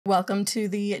Welcome to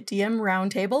the DM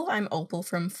Roundtable. I'm Opal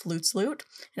from Flutes Loot,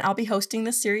 and I'll be hosting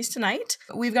this series tonight.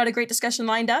 We've got a great discussion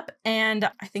lined up, and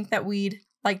I think that we'd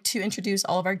like to introduce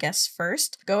all of our guests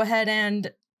first. Go ahead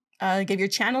and give your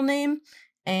channel name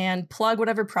and plug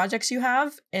whatever projects you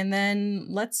have, and then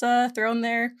let's throw in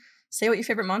there, say what your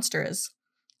favorite monster is.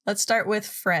 Let's start with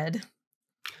Fred.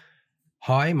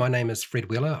 Hi, my name is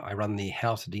Fred Wheeler. I run the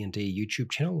How to D&D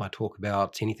YouTube channel. I talk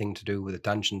about anything to do with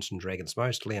Dungeons and Dragons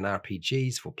mostly, and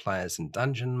RPGs for players and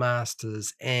dungeon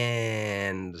masters,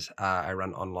 and I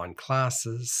run online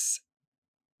classes.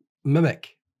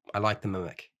 Mimic. I like the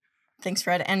Mimic. Thanks,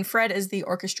 Fred. And Fred is the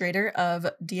orchestrator of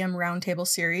DM Roundtable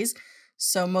series.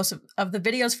 So most of the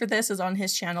videos for this is on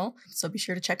his channel, so be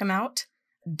sure to check him out.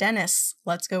 Dennis,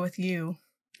 let's go with you.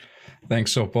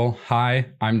 Thanks, Opal. Hi,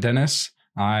 I'm Dennis.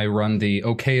 I run the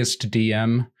Okayest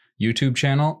DM YouTube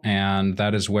channel, and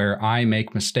that is where I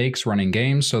make mistakes running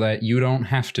games so that you don't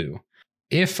have to.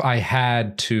 If I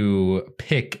had to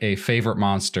pick a favorite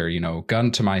monster,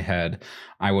 gun to my head,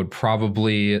 I would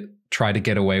probably try to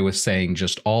get away with saying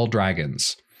just all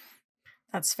dragons.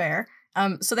 That's fair.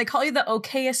 So they call you the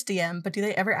Okayest DM, but do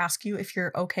they ever ask you if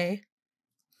you're okay?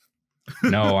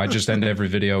 No, I just end every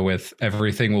video with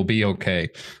everything will be okay.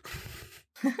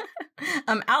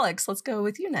 Alex, let's go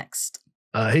with you next.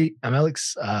 Hey, I'm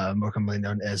Alex, more commonly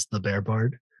known as the Bear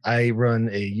Bard. I run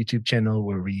a YouTube channel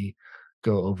where we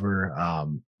go over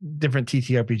different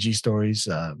TTRPG stories.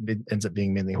 It ends up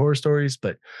being mainly horror stories,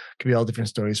 but it could be all different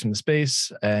stories from the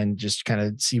space, and just kind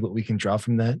of see what we can draw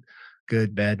from that,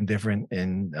 good, bad, and different,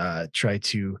 and try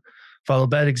to follow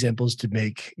bad examples to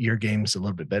make your games a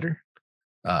little bit better.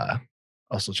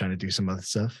 Also trying to do some other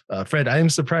stuff. Fred, I am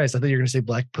surprised. I thought you were going to say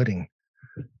black pudding.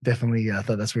 Definitely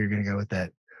thought that's where you're going to go with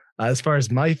that. As far as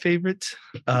my favorite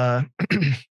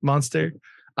monster,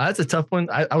 that's a tough one.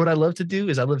 What I love to do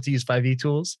is I love to use 5e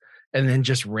tools and then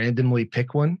just randomly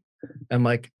pick one. I'm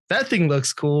like, that thing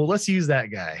looks cool. Let's use that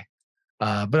guy.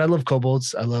 But I love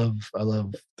kobolds. I love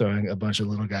throwing a bunch of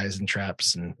little guys in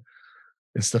traps and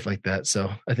stuff like that. So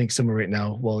I think somewhere right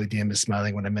now, Wally DM is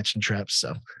smiling when I mention traps.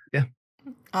 So yeah.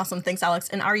 Awesome. Thanks, Alex.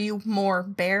 And are you more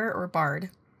bear or bard?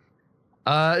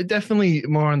 Definitely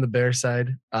more on the bear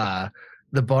side.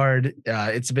 The bard,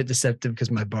 it's a bit deceptive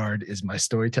because my bard is my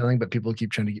storytelling, but people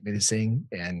keep trying to get me to sing,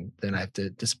 and then I have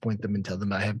to disappoint them and tell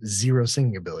them I have zero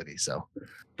singing ability. So,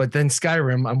 but then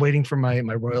Skyrim, I'm waiting for my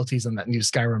royalties on that new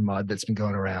Skyrim mod that's been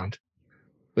going around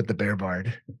with the bear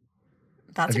bard.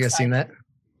 Have you guys seen that?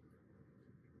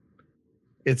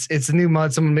 It's a new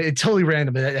mod. Someone made it totally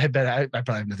random. I bet I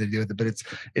probably have nothing to do with it, but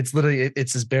it's literally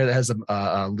it's this bear that has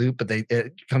a loop, but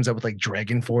it comes out with like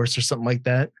Dragon Force or something like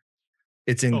that.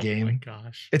 It's in game. Oh my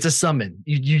gosh! It's a summon.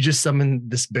 You just summon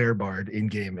this bear bard in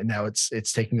game, and now it's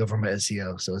taking over my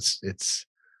SEO. So it's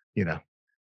getting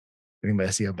my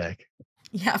SEO back.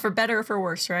 Yeah, for better or for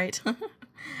worse, right?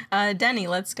 Denny,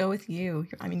 let's go with you.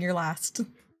 I mean, you're last.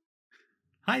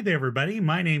 Hi there, everybody.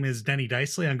 My name is Denny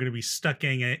Dicely. I'm going to be stuck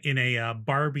in a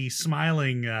Barbie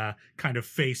smiling kind of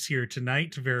face here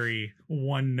tonight. Very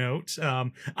one note.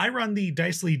 I run the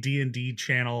Dicely D&D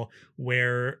channel,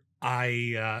 where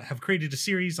I have created a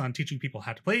series on teaching people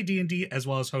how to play D&D, as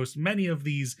well as host many of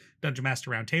these Dungeon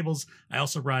Master Roundtables. I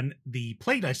also run the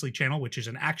Play Dicely channel, which is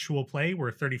an actual play.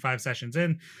 We're 35 sessions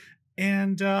in.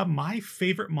 And my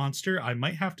favorite monster, I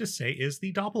might have to say, is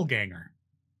the Doppelganger.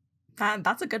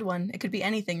 That's a good one. It could be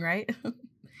anything, right?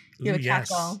 You have a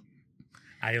catcall.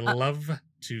 I love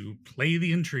to play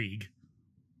the intrigue.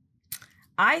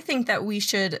 I think that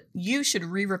you should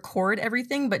re-record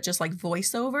everything, but just like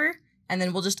voiceover, and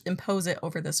then we'll just impose it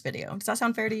over this video. Does that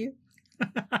sound fair to you?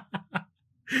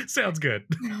 Sounds good.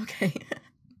 Okay.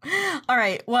 All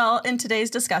right. Well, in today's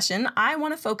discussion, I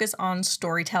want to focus on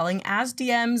storytelling as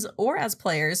DMs or as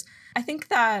players. I think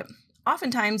that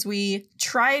oftentimes we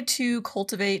try to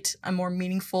cultivate a more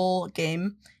meaningful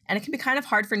game, and it can be kind of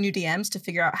hard for new DMs to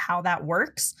figure out how that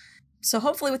works. So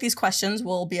hopefully with these questions,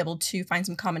 we'll be able to find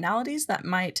some commonalities that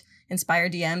might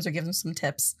inspire DMs or give them some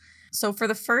tips. So for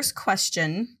the first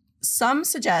question, some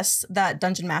suggest that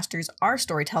dungeon masters are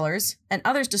storytellers, and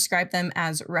others describe them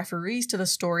as referees to the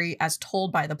story as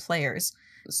told by the players.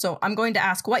 So I'm going to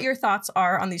ask what your thoughts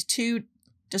are on these two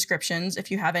descriptions, if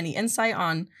you have any insight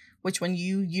on which one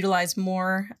you utilize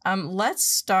more. Let's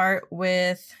start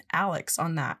with Alex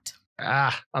on that.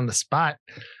 On the spot.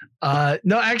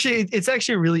 No, actually, it's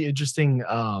actually a really interesting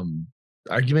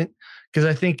argument, because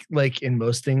I think, like in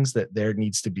most things, that there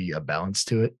needs to be a balance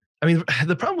to it. I mean,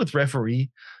 the problem with referee,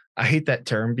 I hate that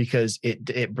term because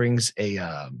it brings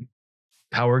a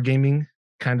power gaming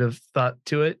kind of thought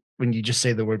to it when you just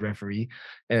say the word referee,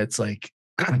 and it's like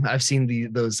I've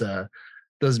seen those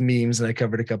those memes, and I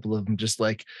covered a couple of them, just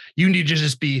like, you need to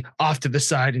just be off to the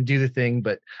side and do the thing.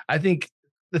 But I think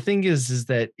the thing is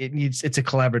that it's a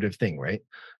collaborative thing, right?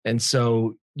 And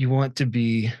so you want to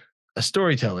be a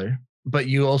storyteller, but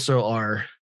you also are,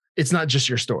 it's not just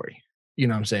your story. You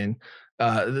know what I'm saying?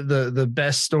 The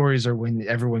best stories are when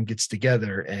everyone gets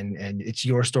together and it's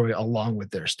your story along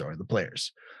with their story, the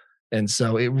players. And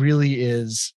so it really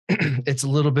is, it's a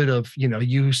little bit of,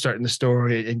 you starting the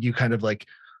story and you kind of like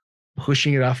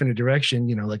pushing it off in a direction,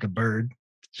 like a bird,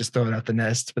 just throw it out the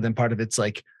nest. But then part of it's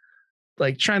like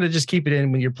trying to just keep it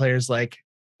in when your player's like,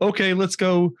 okay, let's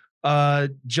go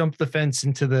jump the fence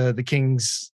into the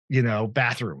king's,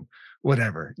 bathroom,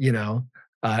 whatever,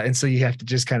 and so you have to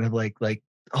just kind of like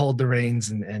hold the reins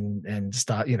and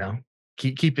stop,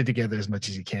 keep it together as much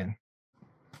as you can.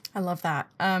 I love that.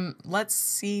 Let's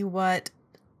see what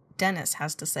Dennis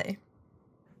has to say.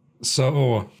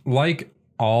 So, like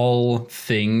all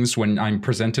things, when I'm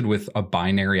presented with a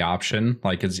binary option,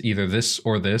 like it's either this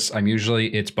or this,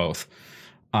 it's both.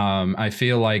 I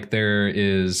feel like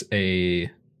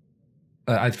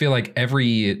I feel like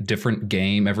every different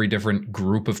game, every different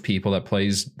group of people that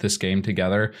plays this game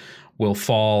together will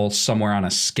fall somewhere on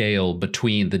a scale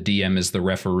between the DM is the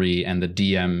referee and the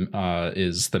DM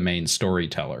is the main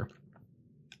storyteller.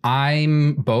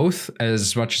 I'm both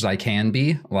as much as I can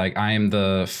be. Like, I am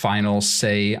the final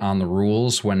say on the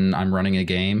rules when I'm running a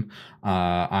game.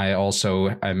 I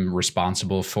also am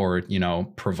responsible for,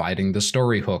 providing the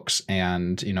story hooks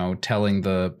and, telling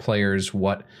the players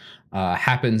what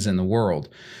happens in the world.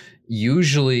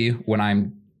 Usually when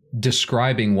I'm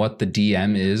describing what the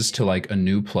DM is to like a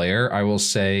new player, I will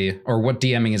say, or what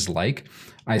DMing is like,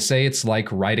 I say it's like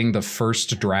writing the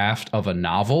first draft of a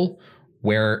novel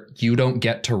where you don't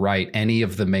get to write any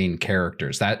of the main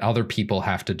characters, that other people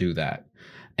have to do that.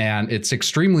 And it's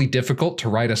extremely difficult to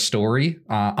write a story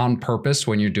on purpose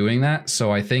when you're doing that.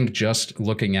 So I think just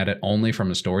looking at it only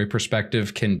from a story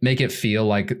perspective can make it feel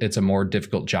like it's a more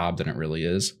difficult job than it really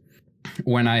is.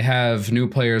 When I have new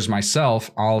players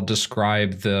myself, I'll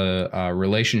describe the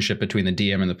relationship between the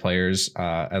DM and the players,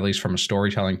 at least from a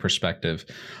storytelling perspective.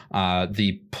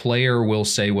 The player will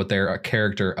say what their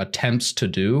character attempts to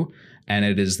do, and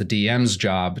it is the DM's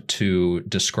job to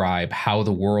describe how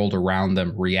the world around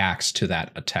them reacts to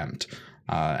that attempt.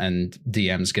 And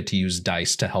DMs get to use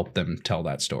dice to help them tell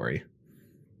that story.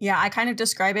 Yeah, I kind of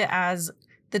describe it as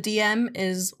the DM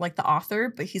is like the author,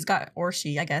 but he's got, or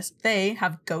she, I guess, they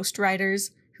have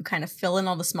ghostwriters who kind of fill in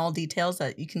all the small details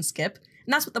that you can skip.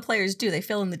 And that's what the players do. They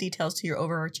fill in the details to your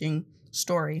overarching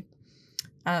story.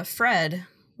 Fred,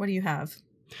 what do you have?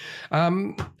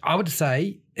 I would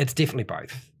say it's definitely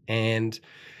both. And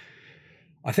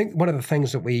I think one of the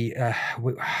things that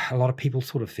a lot of people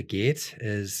sort of forget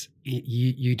is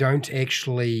you don't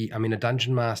actually, a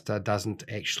dungeon master doesn't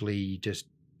actually just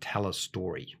tell a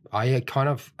story. I kind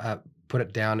of put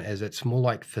it down as it's more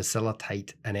like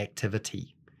facilitate an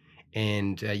activity,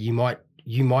 and you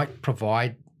might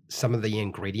provide some of the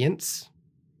ingredients,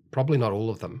 probably not all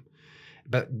of them,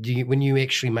 but when you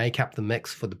actually make up the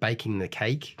mix for the baking the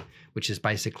cake, which is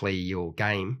basically your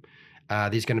game,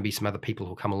 there's going to be some other people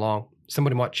who'll come along.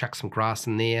 Somebody might chuck some grass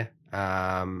in there,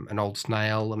 an old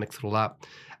snail, and mix it all up.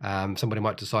 Somebody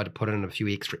might decide to put in a few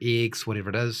extra eggs, whatever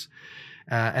it is.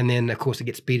 And then, of course, it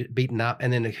gets beaten up,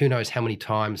 and then who knows how many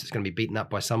times it's going to be beaten up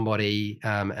by somebody.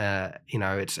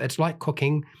 It's like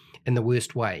cooking in the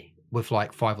worst way with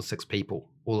like 5 or 6 people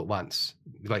all at once.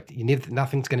 Like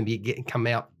nothing's going to come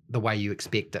out the way you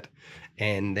expect it,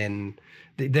 and then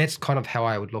that's kind of how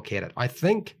I would look at it. I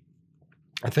think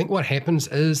what happens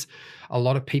is a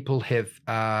lot of people have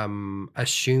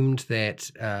assumed that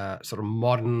sort of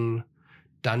modern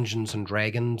Dungeons and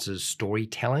Dragons is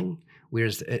storytelling,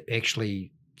 whereas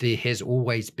actually there has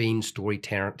always been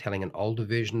storytelling in older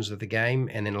versions of the game.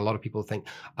 And then a lot of people think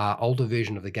older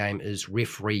version of the game is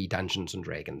referee Dungeons and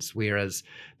Dragons, whereas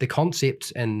the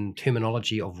concept and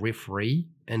terminology of referee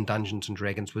in Dungeons and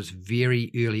Dragons was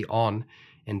very early on,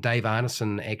 and Dave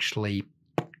Arneson actually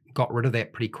got rid of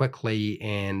that pretty quickly,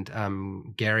 and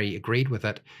Gary agreed with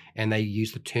it, and they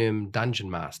used the term Dungeon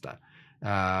Master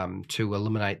to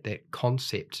eliminate that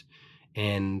concept.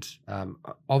 And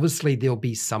obviously there'll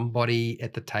be somebody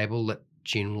at the table that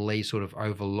generally sort of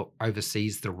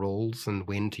oversees the rules and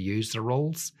when to use the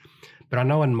rules. But I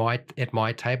know at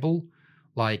my table,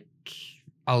 like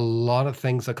a lot of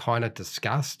things are kind of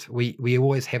discussed. We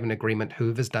always have an agreement,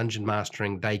 whoever's dungeon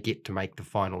mastering, they get to make the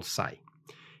final say.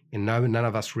 And none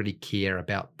of us really care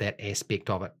about that aspect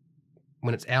of it.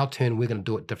 When it's our turn, we're going to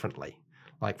do it differently.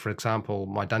 Like, for example,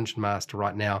 my dungeon master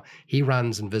right now, he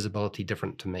runs invisibility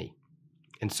different to me.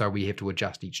 And so we have to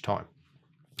adjust each time.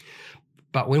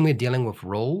 But when we're dealing with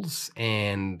rules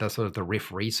and the sort of the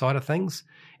referee side of things,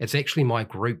 it's actually my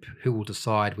group who will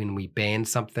decide when we ban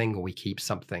something or we keep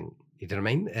something. You know what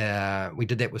I mean? We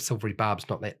did that with Silvery Barbs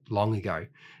not that long ago.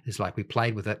 It's like we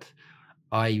played with it.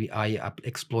 I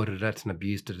exploited it and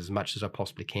abused it as much as I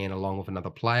possibly can along with another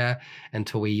player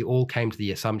until we all came to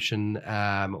the assumption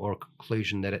or a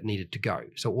conclusion that it needed to go.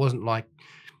 So it wasn't like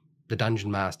the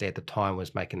Dungeon Master at the time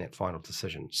was making that final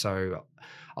decision. So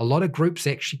a lot of groups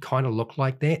actually kind of look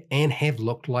like that and have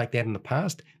looked like that in the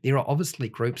past. There are obviously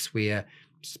groups where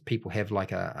people have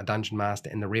like a Dungeon Master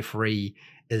and the referee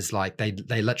is like,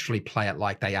 they literally play it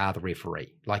like they are the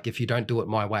referee. Like if you don't do it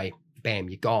my way, bam,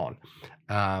 you're gone.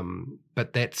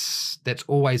 But that's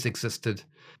always existed.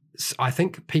 I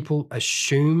think people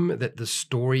assume that the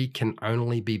story can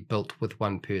only be built with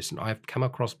one person. I've come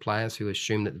across players who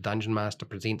assume that the Dungeon Master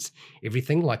presents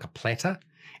everything like a platter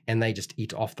and they just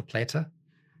eat off the platter.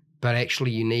 But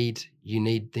actually you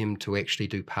need them to actually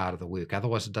do part of the work.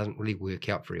 Otherwise it doesn't really work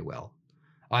out very well.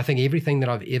 I think everything that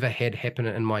I've ever had happen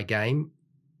in my game,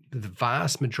 the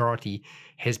vast majority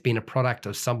has been a product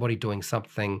of somebody doing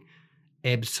something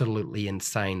absolutely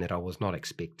insane that I was not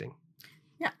expecting.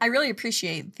 Yeah, I really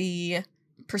appreciate the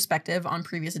perspective on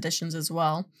previous editions as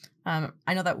well.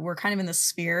 I know that we're kind of in the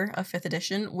sphere of 5th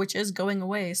edition, which is going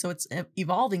away, so it's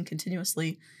evolving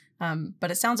continuously. But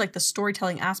it sounds like the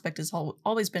storytelling aspect has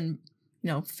always been,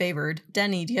 favored.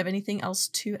 Denny, do you have anything else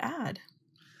to add?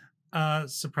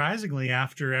 Surprisingly,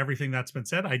 after everything that's been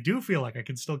said, I do feel like I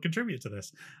can still contribute to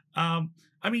this.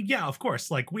 I mean, yeah, of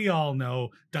course, like we all know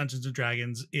Dungeons and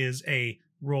Dragons is a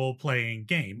role-playing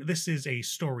game. This is a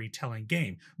storytelling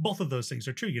game. Both of those things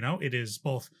are true, it is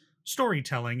both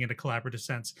storytelling in a collaborative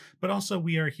sense, but also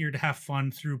we are here to have fun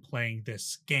through playing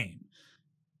this game.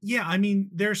 Yeah, I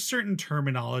mean, there's certain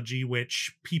terminology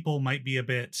which people might be a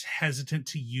bit hesitant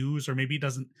to use, or maybe it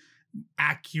doesn't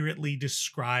accurately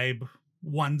describe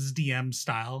one's DM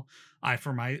style.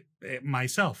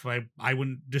 Myself, I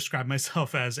wouldn't describe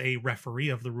myself as a referee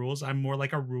of the rules. I'm more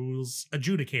like a rules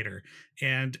adjudicator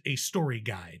and a story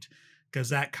guide, because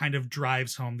that kind of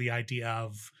drives home the idea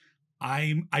of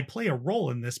I play a role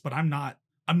in this, but I'm not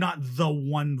the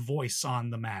one voice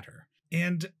on the matter.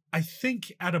 And I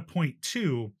think at a point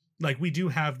too, like we do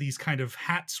have these kind of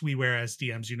hats we wear as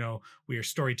DMs, we are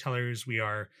storytellers, we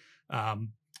are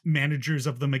managers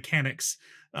of the mechanics.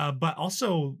 But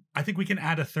also, I think we can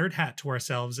add a third hat to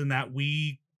ourselves in that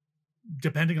we,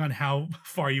 depending on how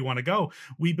far you want to go,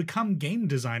 we become game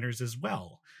designers as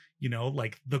well.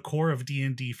 Like the core of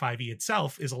D&D 5e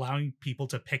itself is allowing people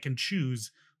to pick and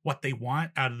choose what they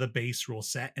want out of the base rule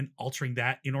set and altering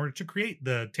that in order to create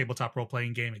the tabletop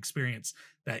role-playing game experience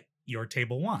that your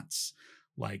table wants.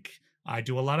 Like, I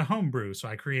do a lot of homebrew, so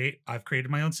I've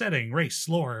created my own setting, race,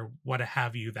 lore, what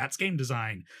have you. That's game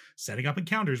design. Setting up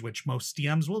encounters, which most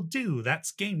DMs will do,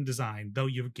 that's game design, though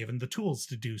you've given the tools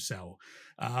to do so.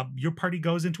 Your party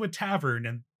goes into a tavern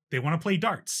and they want to play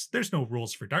darts. There's no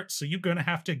rules for darts, so you're going to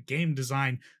have to game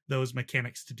design those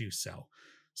mechanics to do so.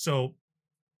 So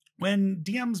when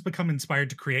DMs become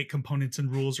inspired to create components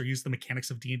and rules or use the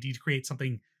mechanics of D&D to create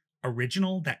something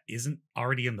original that isn't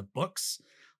already in the books,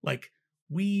 like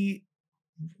we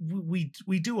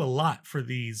do a lot for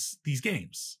these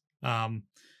games. And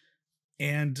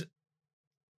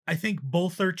I think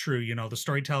both are true, the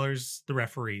storytellers, the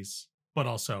referees, but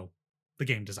also the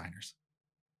game designers.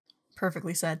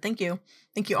 Perfectly said. Thank you.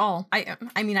 Thank you all.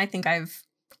 I mean, I think I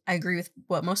agree with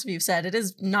what most of you have said. It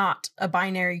is not a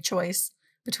binary choice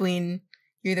between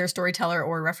you're either a storyteller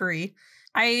or a referee.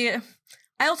 I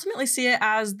ultimately see it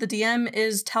as the DM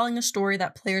is telling a story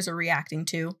that players are reacting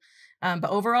to. But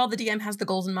overall, the DM has the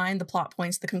goals in mind, the plot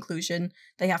points, the conclusion.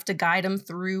 They have to guide them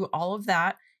through all of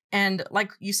that. And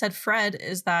like you said, Fred,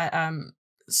 is that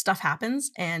stuff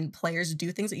happens and players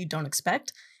do things that you don't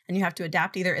expect. And you have to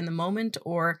adapt either in the moment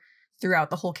or throughout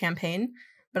the whole campaign.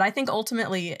 But I think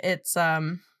ultimately it's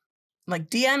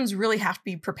like DMs really have to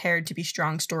be prepared to be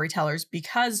strong storytellers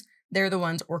because they're the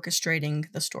ones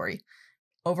orchestrating the story.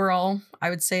 Overall, I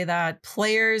would say that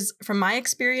players, from my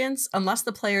experience, unless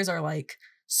the players are like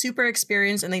super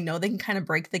experienced and they know they can kind of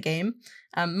break the game,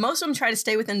 most of them try to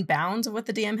stay within bounds of what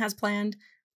the DM has planned.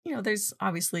 There's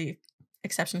obviously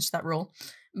exceptions to that rule,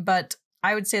 but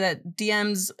I would say that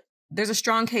there's a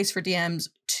strong case for DMs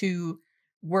to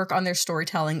work on their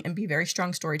storytelling and be very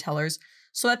strong storytellers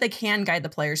so that they can guide the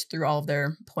players through all of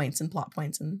their points and plot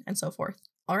points and so forth.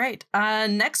 All right,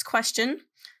 next question.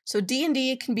 So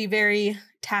D&D can be very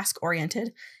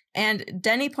task-oriented, and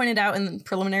Denny pointed out in the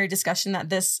preliminary discussion that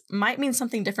this might mean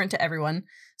something different to everyone.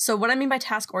 So what I mean by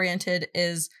task-oriented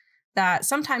is that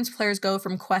sometimes players go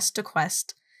from quest to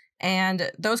quest,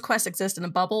 And those quests exist in a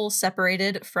bubble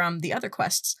separated from the other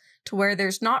quests to where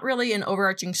there's not really an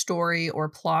overarching story or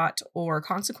plot or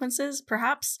consequences,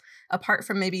 perhaps, apart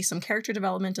from maybe some character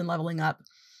development and leveling up.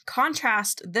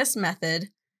 Contrast this method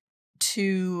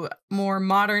to more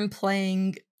modern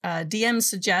playing. DMs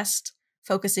suggest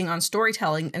focusing on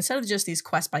storytelling instead of just these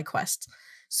quest by quest.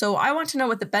 So I want to know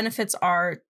what the benefits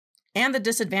are and the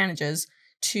disadvantages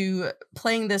to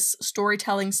playing this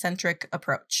storytelling-centric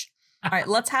approach. All right,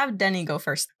 let's have Denny go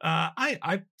first.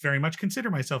 I very much consider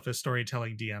myself a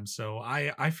storytelling DM, so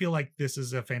I feel like this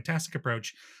is a fantastic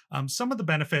approach. Some of the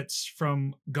benefits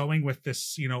from going with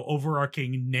this,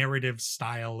 overarching narrative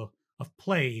style of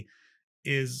play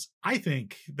is, I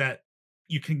think, that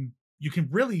you can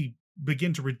really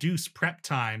begin to reduce prep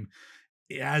time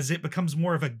as it becomes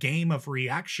more of a game of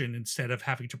reaction instead of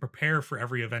having to prepare for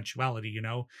every eventuality.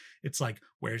 It's like,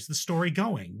 where's the story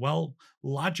going? Well,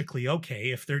 logically,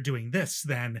 okay, if they're doing this,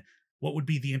 then what would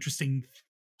be the interesting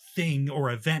thing or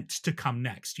event to come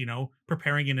next?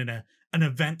 Preparing in an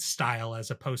event style as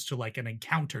opposed to like an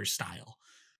encounter style.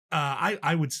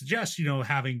 I would suggest,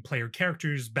 having player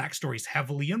characters' backstories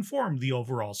heavily inform the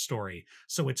overall story.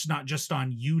 So it's not just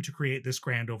on you to create this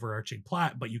grand overarching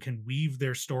plot, but you can weave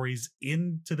their stories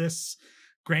into this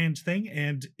grand thing.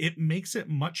 And it makes it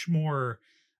much more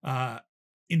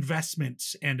investment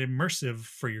and immersive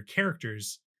for your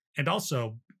characters. And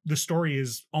also, the story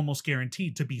is almost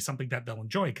guaranteed to be something that they'll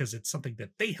enjoy because it's something that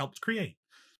they helped create.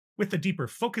 With a deeper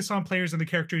focus on players and the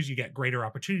characters, you get greater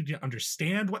opportunity to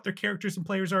understand what their characters and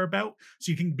players are about,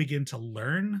 so you can begin to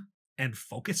learn and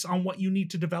focus on what you need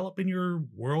to develop in your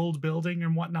world building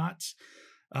and whatnot.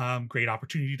 Great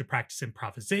opportunity to practice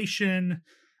improvisation.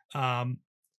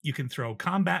 You can throw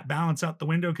combat balance out the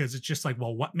window because it's just like,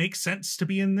 well, what makes sense to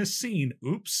be in this scene?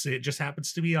 Oops, it just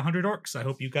happens to be 100 orcs. I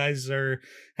hope you guys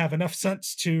have enough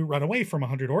sense to run away from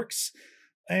 100 orcs.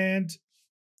 And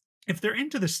if they're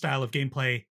into this style of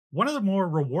gameplay, one of the more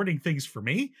rewarding things for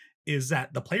me is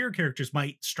that the player characters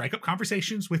might strike up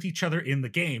conversations with each other in the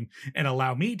game and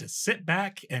allow me to sit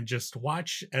back and just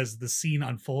watch as the scene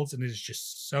unfolds, and it is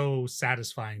just so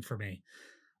satisfying for me.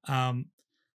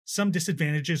 Some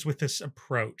disadvantages with this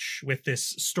approach, with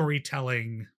this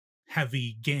storytelling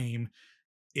heavy game,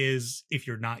 is if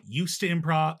you're not used to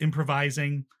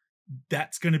improvising,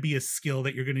 that's going to be a skill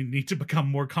that you're going to need to become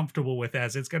more comfortable with,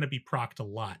 as it's going to be procced a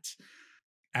lot.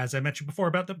 As I mentioned before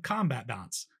about the combat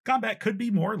balance, combat could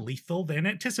be more lethal than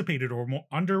anticipated or more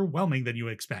underwhelming than you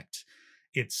expect.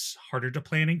 It's harder to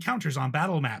plan encounters on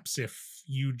battle maps if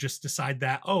you just decide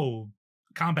that,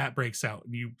 combat breaks out.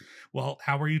 And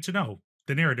how are you to know?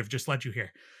 The narrative just led you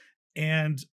here.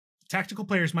 And tactical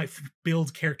players might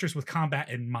build characters with combat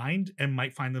in mind and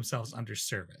might find themselves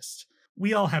underserviced.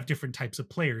 We all have different types of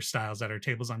player styles at our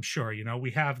tables, I'm sure.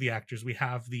 We have the actors, we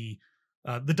have the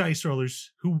dice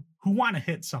rollers who want to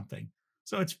hit something.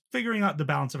 So it's figuring out the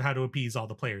balance of how to appease all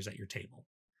the players at your table.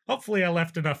 Hopefully I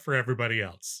left enough for everybody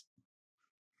else.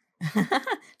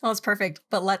 That's perfect.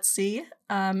 But let's see.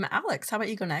 Alex, how about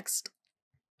you go next?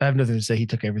 I have nothing to say. He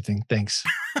took everything. Thanks.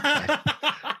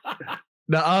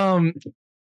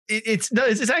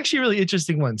 It's actually a really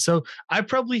interesting one. So I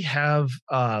probably have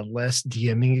less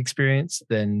DMing experience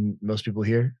than most people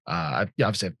here.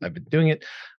 Obviously I've been doing it.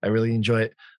 I really enjoy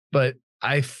it. But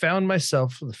I found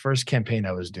myself, the first campaign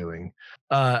I was doing,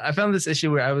 I found this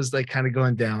issue where I was like kind of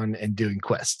going down and doing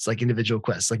quests, like individual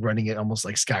quests, like running it almost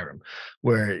like Skyrim,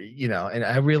 where, and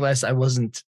I realized I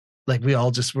wasn't, like, we all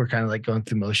just were kind of like going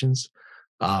through motions,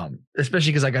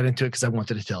 especially because I got into it because I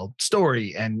wanted to tell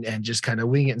story and just kind of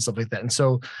wing it and stuff like that. And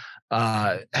so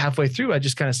halfway through, I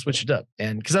just kind of switched it up,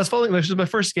 and because I was following, this was my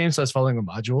first game, so I was following a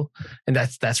module, and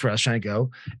that's where I was trying to go.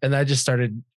 And I just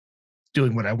started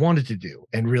doing what I wanted to do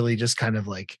and really just kind of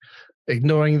like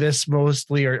ignoring this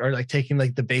mostly, or like taking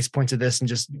like the base points of this and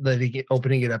just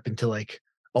opening it up into like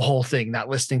a whole thing, not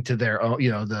listening to their own,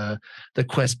 the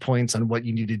quest points on what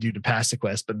you need to do to pass the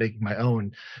quest, but making my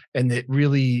own. And it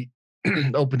really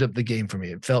opened up the game for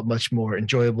me. It felt much more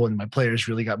enjoyable, and my players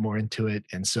really got more into it.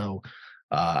 And so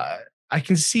I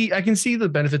can see the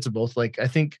benefits of both. Like, I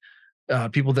think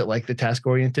people that like the task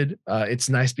oriented, it's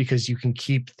nice because you can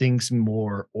keep things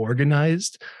more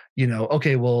organized.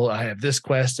 Okay, well, I have this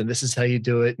quest and this is how you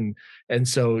do it. And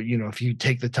so, if you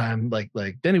take the time, like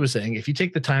Denny was saying, if you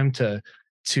take the time to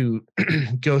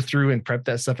go through and prep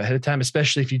that stuff ahead of time,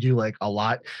 especially if you do like a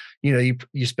lot,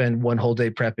 you spend one whole day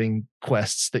prepping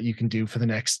quests that you can do for the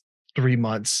next 3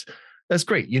 months. That's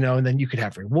great, and then you could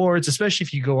have rewards, especially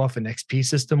if you go off an XP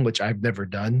system, which I've never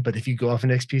done. But if you go off an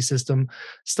XP system,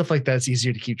 stuff like that's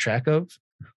easier to keep track of.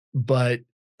 But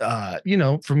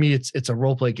for me, it's a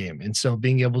role play game, and so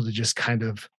being able to just kind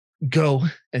of go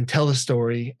and tell a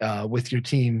story with your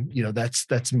team,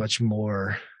 that's much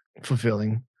more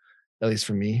fulfilling, at least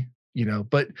for me.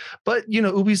 But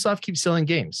Ubisoft keeps selling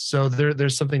games, so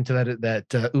there's something to that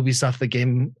Ubisoft the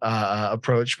game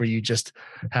approach, where you just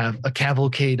have a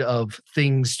cavalcade of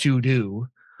things to do,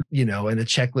 and a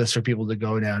checklist for people to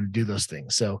go down and do those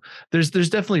things. So there's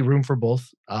definitely room for both.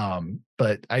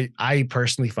 But I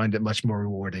personally find it much more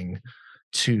rewarding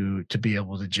to be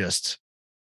able to just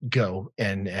go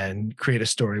and create a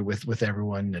story with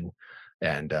everyone,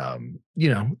 and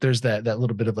there's that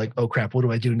little bit of like, oh crap, what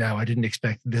do I do now? I didn't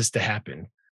expect this to happen.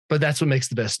 But that's what makes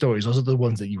the best stories. Those are the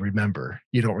ones that you remember.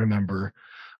 You don't remember,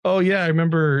 oh yeah, I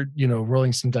remember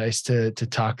rolling some dice to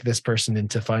talk this person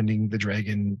into finding the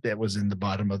dragon that was in the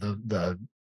bottom of the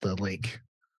lake.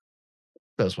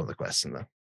 That was one of the quests, in the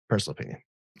personal opinion.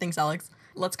 Thanks, Alex.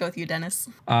 Let's go with you, Dennis.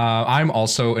 I'm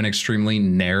also an extremely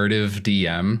narrative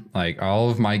DM. Like, all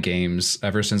of my games,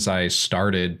 ever since I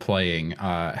started playing,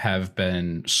 have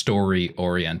been story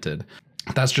oriented.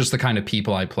 That's just the kind of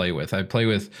people I play with. I play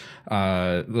with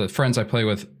the friends I play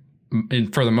with,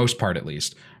 for the most part at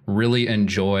least, really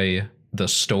enjoy the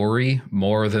story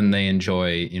more than they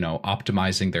enjoy,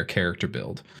 optimizing their character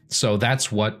build. So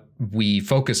that's what we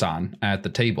focus on at the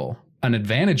table. An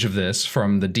advantage of this,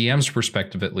 from the DM's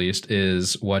perspective at least,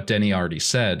 is what Denny already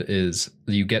said, is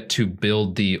you get to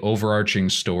build the overarching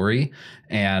story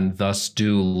and thus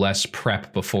do less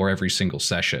prep before every single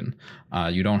session.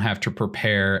 You don't have to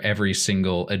prepare every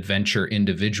single adventure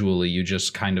individually. You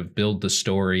just kind of build the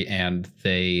story, and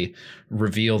they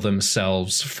reveal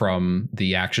themselves from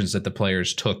the actions that the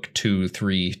players took 2,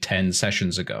 3, 10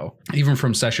 sessions ago. Even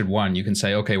from session 1, you can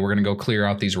say, okay, we're going to go clear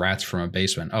out these rats from a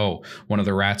basement. Oh, one of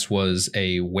the rats was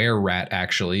a were-rat,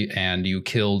 actually, and you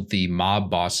killed the mob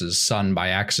boss's son by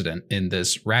accident in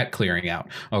this rat clearing out.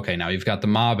 Okay, now you've got the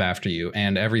mob after you,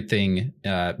 and everything.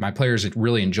 My players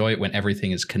really enjoy it when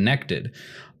everything is connected.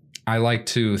 I like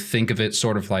to think of it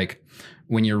sort of like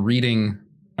when you're reading,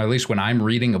 at least when I'm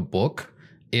reading a book,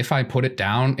 if I put it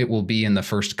down, it will be in the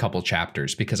first couple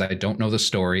chapters because I don't know the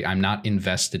story. I'm not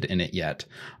invested in it yet.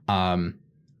 And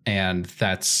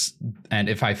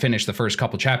if I finish the first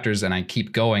couple chapters and I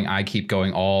keep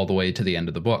going all the way to the end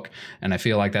of the book. And I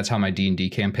feel like that's how my D&D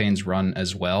campaigns run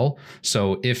as well.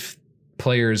 So if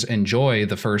players enjoy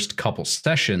the first couple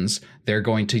sessions, they're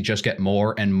going to just get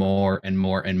more and more and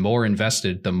more and more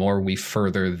invested the more we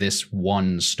further this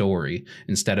one story,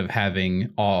 instead of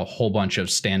having a whole bunch of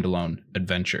standalone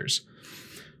adventures.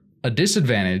 A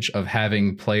disadvantage of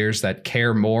having players that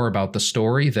care more about the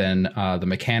story than the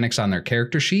mechanics on their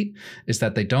character sheet is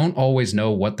that they don't always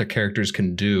know what the characters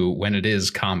can do when it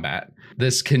is combat.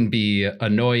 This can be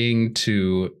annoying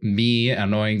to me,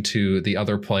 annoying to the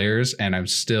other players, and I'm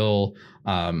still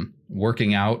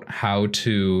working out how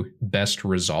to best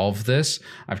resolve this.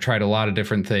 I've tried a lot of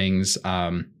different things,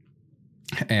 and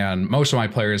most of my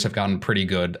players have gotten pretty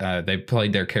good. They've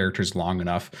played their characters long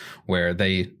enough where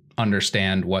they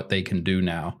understand what they can do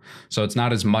now. So it's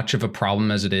not as much of a problem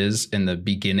as it is in the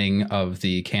beginning of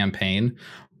the campaign,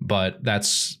 but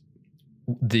that's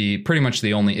pretty much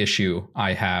the only issue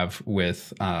I have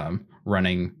with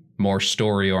running more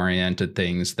story-oriented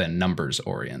things than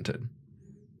numbers-oriented.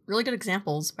 Really good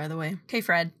examples, by the way. Okay,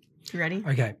 Fred, you ready?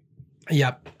 Okay.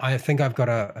 Yep. I think I've got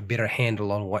a better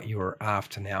handle on what you were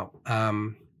after now.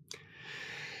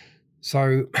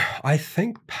 So I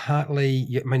think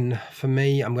partly, for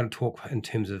me, I'm going to talk in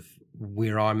terms of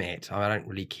where I'm at. I don't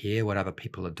really care what other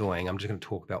people are doing. I'm just going to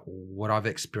talk about what I've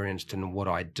experienced and what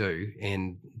I do.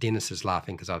 And Dennis is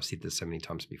laughing because I've said this so many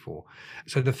times before.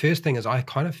 So the first thing is I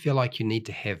kind of feel like you need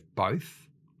to have both.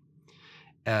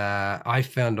 I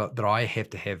found out that I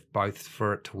have to have both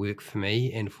for it to work for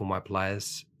me and for my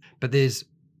players. But there's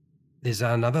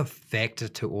another factor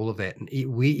to all of that. And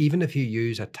even if you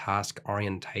use a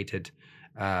task-orientated,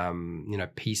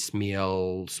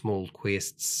 piecemeal, small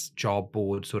quests, job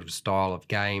board sort of style of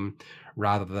game,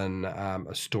 rather than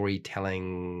a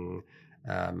storytelling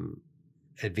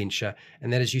adventure,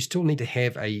 and that is you still need to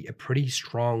have a pretty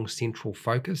strong central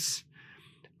focus.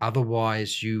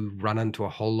 Otherwise, you run into a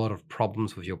whole lot of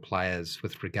problems with your players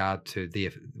with regard to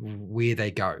where they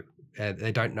go.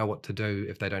 They don't know what to do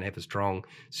if they don't have a strong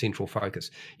central focus.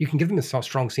 You can give them a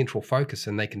strong central focus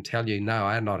and they can tell you, no,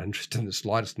 I'm not interested in the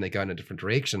slightest, and they go in a different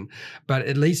direction. But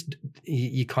at least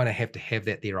you kind of have to have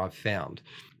that there, I've found.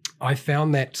 I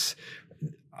found that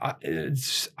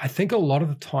I think a lot of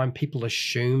the time people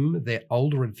assume that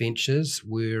older adventures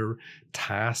were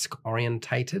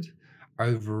task-orientated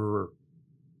over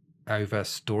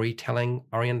storytelling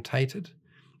orientated.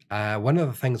 One of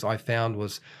the things I found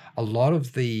was a lot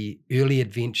of the early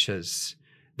adventures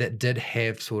that did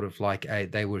have sort of like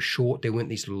they were short. There weren't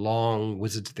these long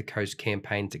Wizards of the Coast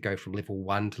campaigns that go from level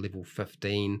 1 to level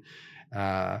 15.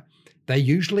 They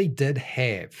usually did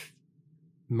have,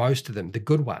 most of them, the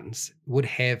good ones, would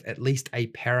have at least a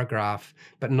paragraph,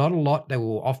 but not a lot. They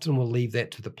will often leave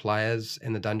that to the players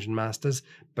and the dungeon masters.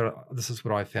 But this is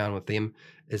what I found with them,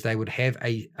 is they would have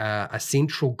a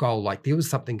central goal. Like there was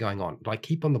something going on. Like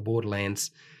Keep on the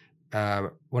Borderlands,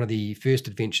 one of the first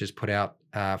adventures put out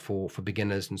for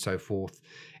beginners and so forth.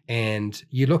 And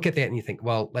you look at that and you think,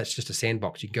 well, that's just a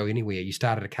sandbox. You can go anywhere. You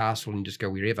start at a castle and you just go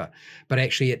wherever. But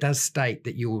actually, it does state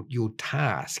that your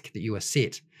task that you are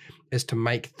set is to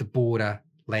make the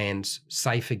borderlands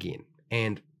safe again.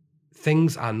 And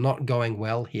things are not going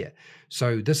well here.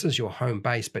 So this is your home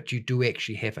base, but you do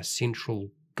actually have a central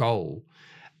goal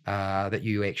that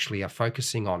you actually are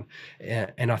focusing on.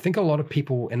 And I think a lot of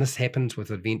people, and this happens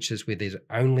with adventures where there's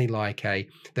only like they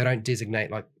don't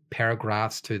designate like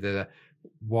paragraphs to the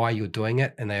why you're doing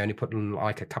it, and they only put in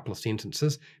like a couple of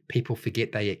sentences, people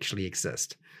forget they actually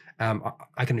exist.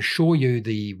 I can assure you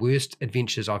the worst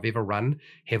adventures I've ever run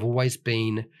have always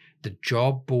been the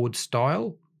job board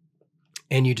style,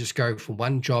 and you just go from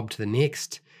one job to the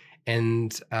next,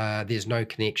 and there's no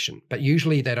connection. But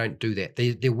usually they don't do that.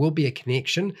 There will be a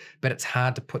connection, but it's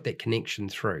hard to put that connection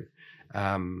through.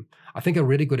 I think a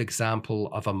really good example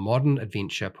of a modern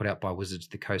adventure put out by Wizards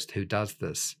of the Coast who does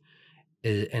this,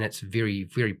 and it's very,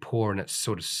 very poor in its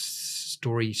sort of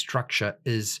story structure,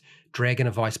 is Dragon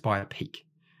of Ice by a Peak,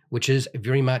 which is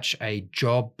very much a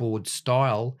job board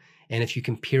style. And if you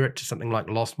compare it to something like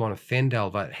Lost Mine of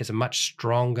Phandelver, it has a much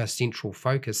stronger central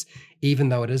focus, even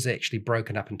though it is actually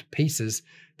broken up into pieces.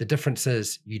 The difference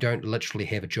is you don't literally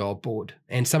have a job board.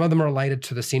 And some of them are related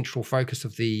to the central focus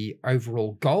of the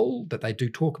overall goal that they do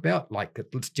talk about, like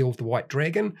let's deal with the white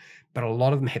dragon, but a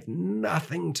lot of them have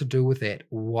nothing to do with that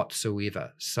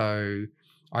whatsoever. So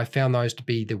I found those to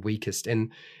be the weakest.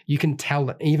 And you can tell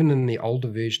that even in the older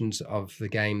versions of the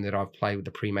game that I've played with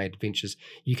the pre-made adventures,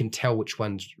 you can tell which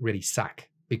ones really suck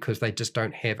because they just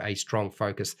don't have a strong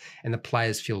focus and the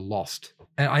players feel lost.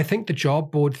 And I think the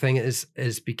job board thing is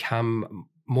become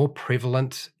more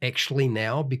prevalent actually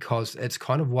now because it's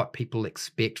kind of what people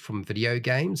expect from video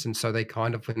games. And so they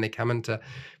kind of, when they come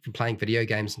from playing video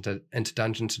games into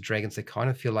Dungeons and Dragons, they kind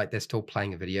of feel like they're still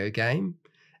playing a video game.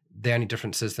 The only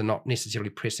difference is they're not necessarily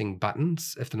pressing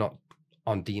buttons if they're not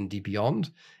on D&D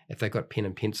Beyond, if they've got pen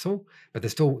and pencil, but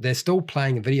they're still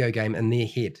playing a video game in their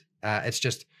head. It's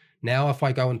just now if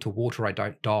I go into water, I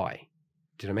don't die.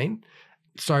 Do you know what I mean?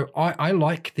 So I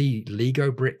like the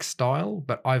Lego brick style,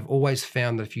 but I've always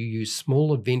found that if you use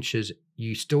small adventures,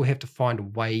 you still have to find a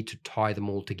way to tie them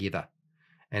all together.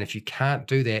 And if you can't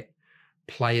do that,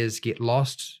 players get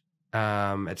lost.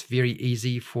 It's very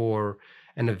easy for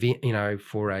an event,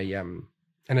 for an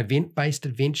event-based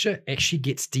adventure actually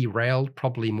gets derailed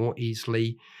probably more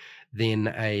easily than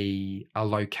a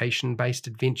location-based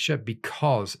adventure,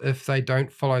 because if they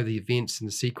don't follow the events in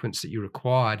the sequence that you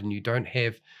required and you don't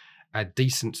have a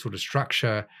decent sort of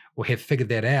structure or have figured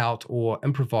that out or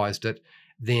improvised it,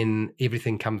 then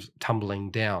everything comes tumbling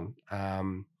down.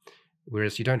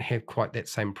 Whereas you don't have quite that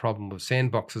same problem with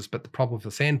sandboxes, but the problem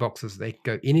with the sandboxes, they can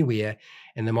go anywhere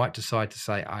and they might decide to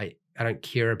say, I don't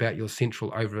care about your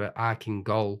central overarching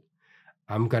goal.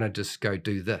 I'm going to just go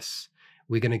do this.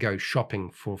 We're going to go shopping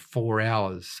for 4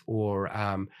 hours, or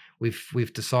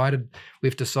we've decided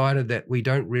that we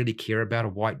don't really care about a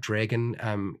white dragon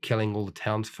killing all the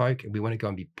townsfolk, and we want to go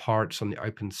and be pirates on the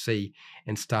open sea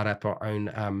and start up our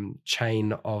own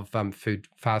chain of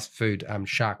fast food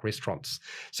shark restaurants.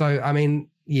 So I mean,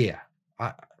 yeah,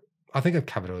 I think I've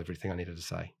covered everything I needed to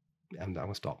say. I'm going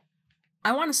to stop.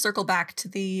 I want to circle back to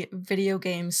the video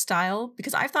game style,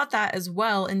 because I've thought that as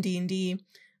well in D&D.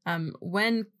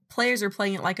 When players are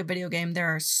playing it like a video game,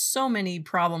 there are so many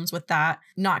problems with that,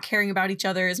 not caring about each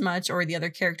other as much or the other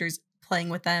characters playing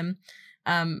with them.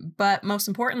 But most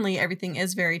importantly, everything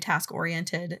is very task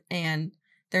oriented and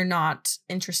they're not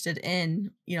interested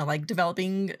in, like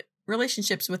developing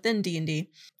relationships within D&D.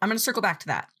 I'm going to circle back to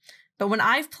that. But when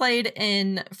I've played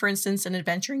in, for instance, an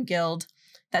adventuring guild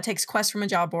that takes quests from a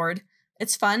job board,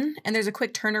 it's fun, and there's a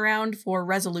quick turnaround for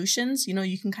resolutions.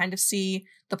 You can kind of see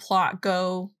the plot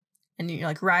go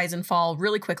and rise and fall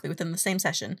really quickly within the same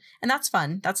session. And that's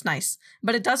fun. That's nice.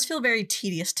 But it does feel very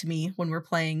tedious to me when we're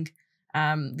playing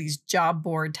these job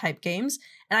board type games.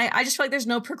 And I just feel like there's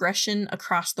no progression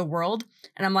across the world.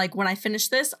 And I'm like, when I finish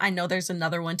this, I know there's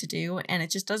another one to do. And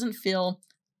it just doesn't feel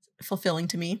fulfilling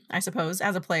to me, I suppose,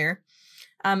 as a player.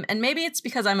 And maybe it's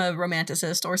because I'm a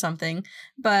romanticist or something,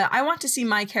 but I want to see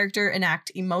my character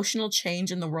enact emotional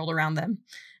change in the world around them.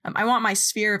 I want my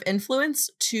sphere of influence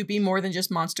to be more than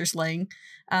just monster slaying.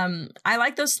 I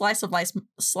like those slice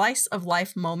of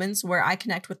life moments where I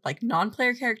connect with like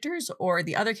non-player characters or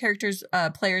the other characters,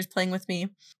 players playing with me.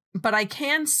 But I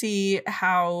can see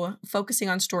how focusing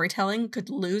on storytelling could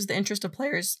lose the interest of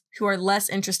players who are less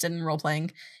interested in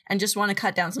role-playing and just want to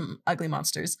cut down some ugly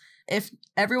monsters. If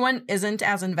everyone isn't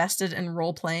as invested in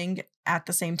role-playing at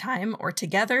the same time or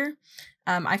together,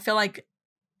 I feel like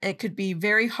it could be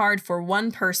very hard for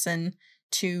one person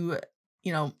to,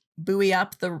 buoy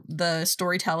up the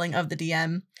storytelling of the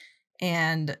DM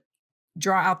and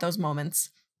draw out those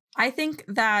moments. I think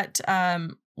that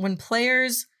when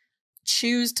players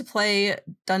choose to play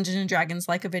Dungeons and Dragons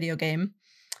like a video game,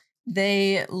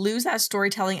 they lose that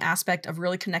storytelling aspect of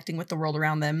really connecting with the world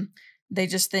around them. They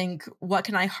just think, what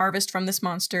can I harvest from this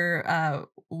monster?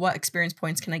 What experience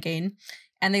points can I gain?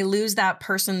 And they lose that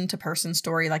person-to-person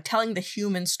story, like telling the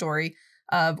human story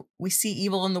of we see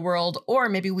evil in the world, or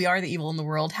maybe we are the evil in the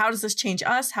world. How does this change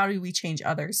us? How do we change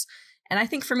others? And I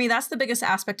think for me, that's the biggest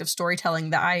aspect of storytelling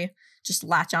that I just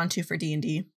latch onto for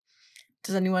D&D.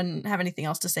 Does anyone have anything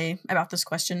else to say about this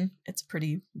question? It's a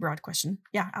pretty broad question.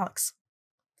 Yeah, Alex.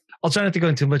 I'll try not to go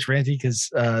into too much ranty because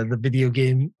the video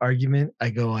game argument I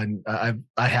go on.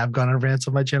 I have gone on rants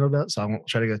on my channel about, so I won't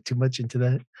try to go too much into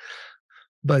that.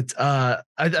 But I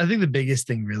think the biggest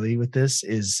thing really with this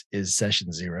is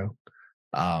session 0.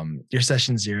 Your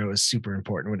session 0 is super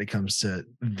important when it comes to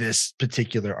this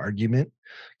particular argument,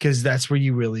 because that's where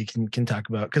you really can talk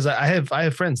about. Because I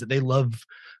have friends that they love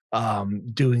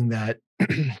doing that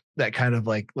that kind of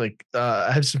like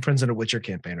I have some friends in a Witcher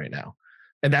campaign right now,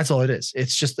 and that's all it is.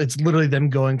 It's literally them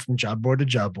going from job board to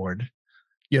job board,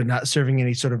 not serving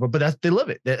any sort of, but they love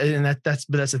it. And that's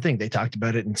the thing. They talked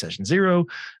about it in session 0,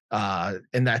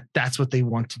 and that's what they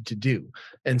wanted to do.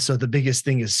 And so the biggest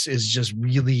thing is just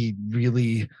really,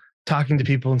 really talking to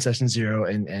people in session 0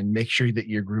 and make sure that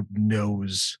your group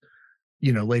knows,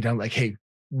 lay down like, hey,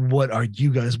 what are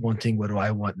you guys wanting? What do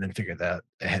I want? And then figure that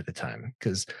ahead of time.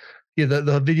 Because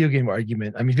the video game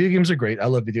argument, I mean, video games are great. I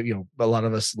love a lot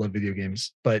of us love video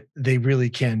games, but they really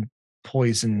can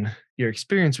poison your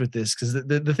experience with this. Because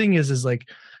the thing is like,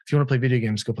 if you want to play video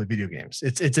games, go play video games.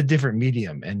 It's a different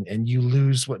medium, and you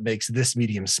lose what makes this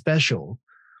medium special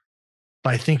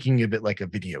by thinking of it like a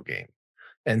video game.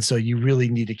 And so you really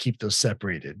need to keep those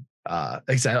separated.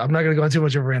 Exactly. I'm not going to go on too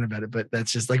much of a rant about it, but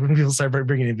that's just like when people start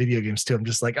bringing in video games too, I'm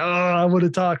just like, oh, I want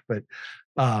to talk. But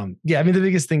yeah, I mean, the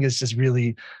biggest thing is just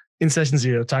really in session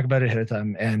 0, talk about it ahead of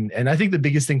time. And I think the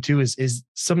biggest thing too is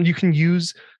you can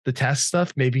use the task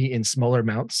stuff maybe in smaller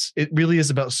amounts. It really is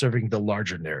about serving the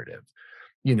larger narrative,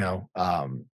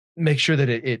 make sure that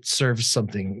it serves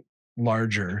something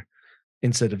larger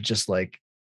instead of just like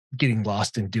getting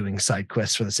lost in doing side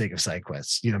quests for the sake of side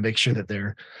quests. Make sure that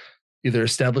they're either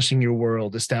establishing your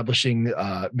world, establishing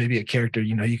maybe a character,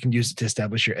 you can use it to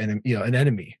establish your enemy, an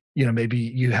enemy. Maybe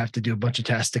you have to do a bunch of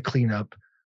tasks to clean up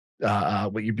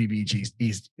what your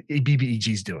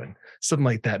BBEG's doing, something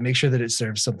like that. Make sure that it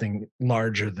serves something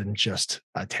larger than just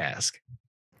a task.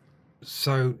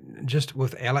 So just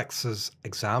with Alex's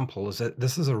example, is that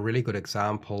this is a really good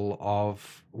example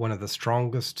of one of the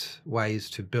strongest ways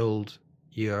to build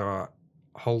your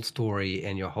whole story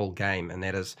and your whole game. And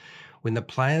that is when the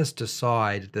players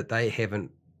decide that they have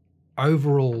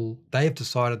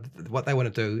decided that what they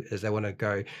want to do is they want to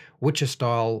go Witcher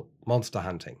style monster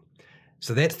hunting.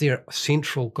 So that's their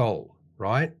central goal,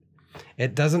 right?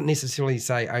 It doesn't necessarily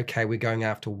say, okay, we're going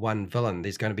after one villain.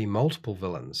 There's going to be multiple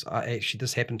villains. Actually,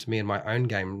 this happened to me in my own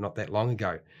game not that long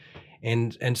ago.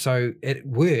 And so it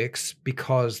works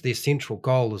because their central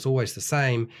goal is always the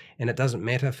same, and it doesn't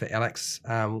matter for Alex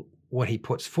what he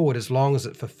puts forward, as long as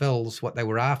it fulfills what they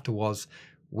were after was,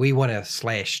 we want to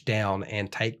slash down and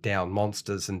take down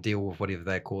monsters and deal with whatever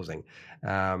they're causing.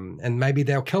 And maybe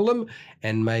they'll kill them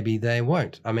and maybe they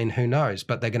won't. I mean, who knows?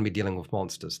 But they're going to be dealing with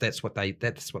monsters. That's what they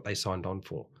signed on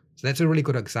for. So that's a really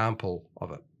good example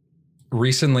of it.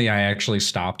 Recently, I actually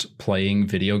stopped playing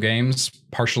video games,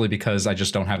 partially because I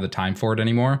just don't have the time for it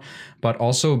anymore, but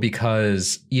also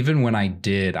because even when I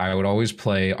did, I would always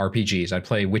play RPGs. I'd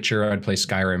play Witcher, I'd play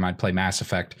Skyrim, I'd play Mass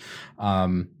Effect.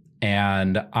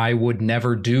 And I would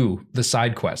never do the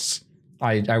side quests.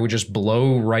 I would just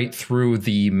blow right through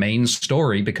the main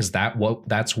story because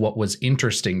that's what was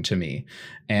interesting to me.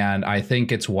 And I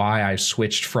think it's why I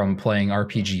switched from playing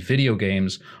RPG video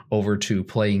games over to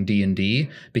playing D&D,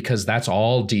 because that's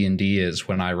all D&D is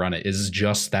when I run it, is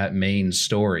just that main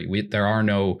story. There are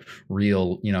no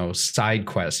real, side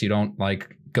quests. You don't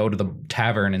like go to the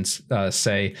tavern and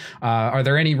say, are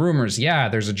there any rumors? Yeah,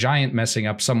 there's a giant messing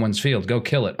up someone's field. Go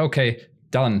kill it. Okay,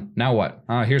 done. Now what?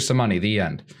 Here's some money. The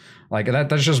end. Like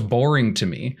that's just boring to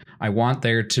me. I want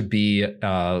there to be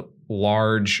a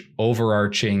large,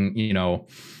 overarching,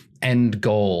 end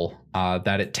goal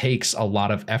that it takes a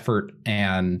lot of effort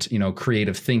and,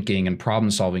 creative thinking and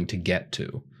problem solving to get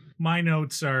to. My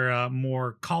notes are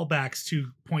more callbacks to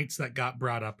points that got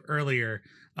brought up earlier.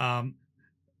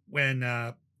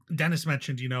 When Dennis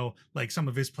mentioned, like some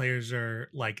of his players are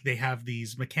like, they have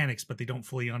these mechanics, but they don't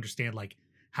fully understand like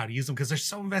how to use them because they're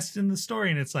so invested in the story.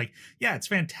 And it's like, yeah, it's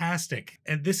fantastic.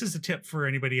 And this is a tip for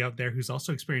anybody out there who's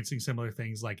also experiencing similar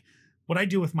things. Like what I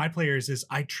do with my players is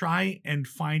I try and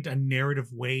find a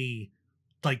narrative way,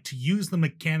 like to use the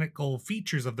mechanical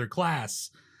features of their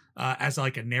class as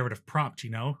like a narrative prompt,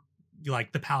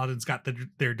 like the paladin's got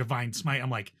their divine smite. I'm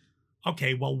like,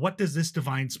 okay, well, what does this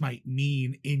divine smite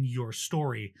mean in your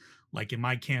story? Like in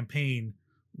my campaign,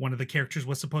 one of the characters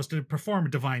was supposed to perform a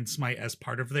divine smite as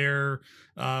part of their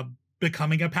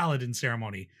becoming a paladin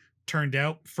ceremony. Turned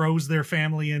out, froze their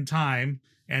family in time,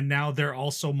 and now they're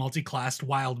also multi-classed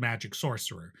wild magic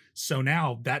sorcerer. So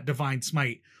now that divine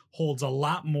smite holds a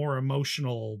lot more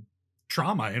emotional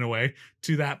trauma, in a way,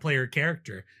 to that player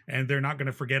character, and they're not going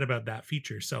to forget about that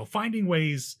feature. So finding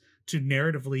ways to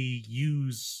narratively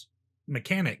use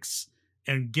mechanics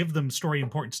and give them story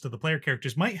importance to the player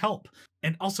characters might help.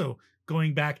 And also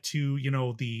going back to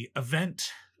the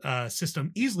event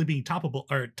system easily being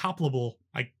toppable.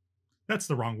 That's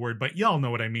the wrong word, but y'all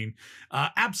know what I mean.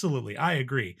 Absolutely, I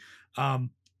agree.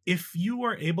 If you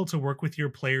are able to work with your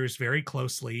players very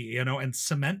closely, and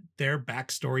cement their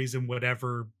backstories in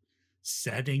whatever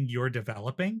setting you're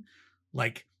developing,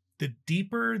 like the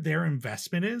deeper their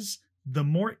investment is, the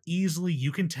more easily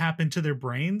you can tap into their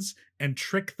brains and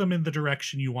trick them in the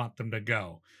direction you want them to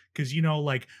go. Because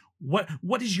like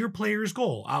what is your player's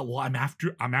goal? Well, I'm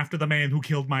after the man who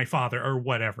killed my father or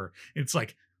whatever. It's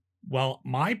like, well,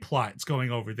 my plot's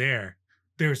going over there.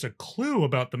 There's a clue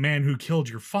about the man who killed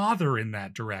your father in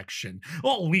that direction.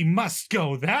 Oh, we must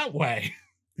go that way.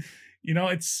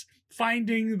 It's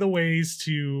finding the ways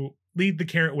to lead the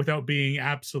carrot without being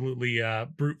absolutely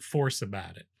brute force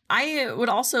about it. I would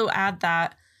also add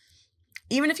that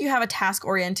even if you have a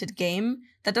task-oriented game,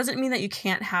 that doesn't mean that you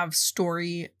can't have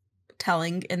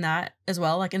storytelling in that as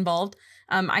well, like involved.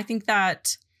 I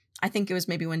think it was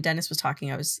maybe when Dennis was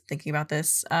talking, I was thinking about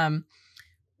this.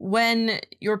 When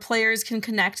your players can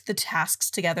connect the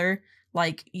tasks together,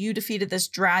 like you defeated this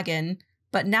dragon,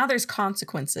 but now there's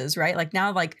consequences, right? Like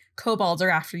now, like kobolds are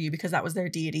after you because that was their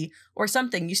deity or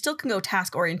something. You still can go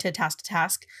task-oriented, task to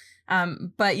task.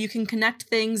 But you can connect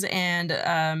things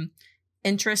and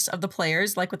interests of the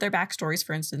players, like with their backstories,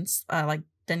 for instance, like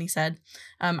Denny said.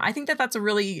 I think that that's a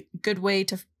really good way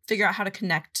to figure out how to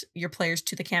connect your players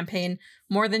to the campaign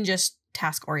more than just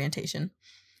task orientation.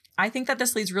 I think that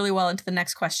this leads really well into the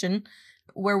next question,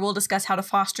 where we'll discuss how to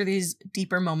foster these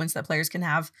deeper moments that players can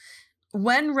have.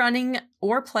 When running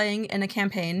or playing in a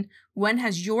campaign, when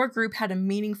has your group had a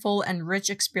meaningful and rich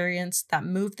experience that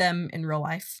moved them in real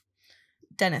life?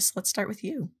 Dennis, let's start with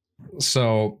you.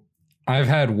 So I've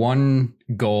had one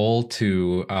goal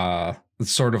to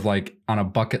sort of like on a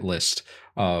bucket list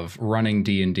of running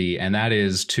D&D, and that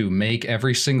is to make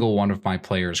every single one of my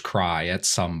players cry at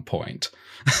some point.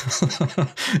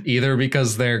 Either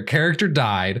because their character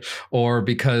died or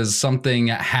because something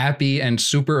happy and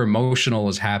super emotional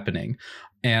is happening.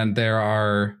 And there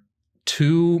are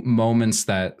two moments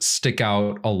that stick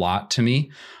out a lot to me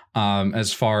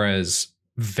as far as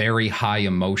very high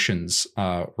emotions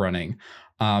running.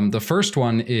 The first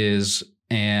one is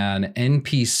an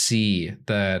NPC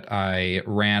that I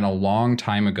ran a long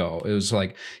time ago. It was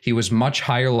like he was much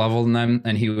higher level than them,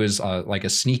 and he was like a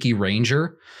sneaky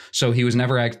ranger. So he was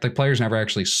the players never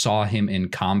actually saw him in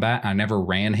combat. I never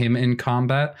ran him in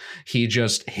combat. He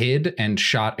just hid and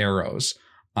shot arrows.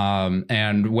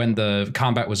 And when the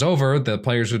combat was over, the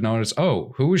players would notice,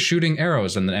 oh, who was shooting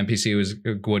arrows? And the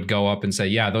NPC would go up and say,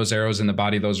 yeah, those arrows in the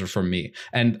body, those are from me.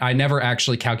 And I never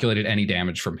actually calculated any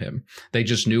damage from him. They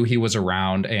just knew he was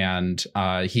around, and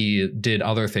he did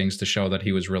other things to show that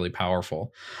he was really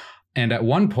powerful. And at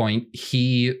one point,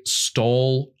 he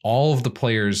stole all of the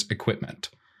players' equipment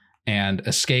and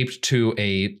escaped to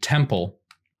a temple.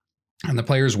 And the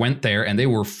players went there and they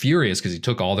were furious because he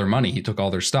took all their money. He took all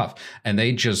their stuff. And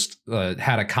they just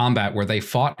had a combat where they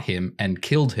fought him and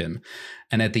killed him.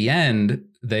 And at the end,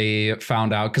 they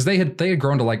found out, because they had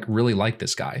grown to really like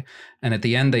this guy. And at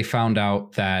the end, they found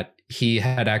out that he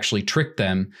had actually tricked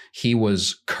them. He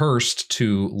was cursed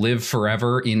to live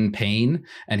forever in pain,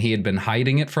 and he had been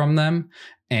hiding it from them.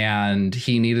 And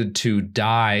he needed to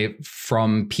die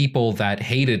from people that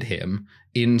hated him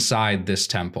inside this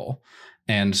temple.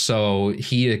 And so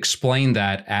he explained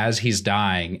that as he's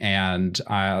dying, and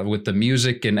with the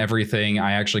music and everything,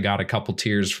 I actually got a couple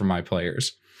tears from my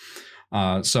players.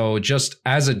 So just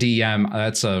as a DM,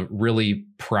 that's a really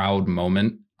proud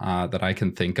moment that I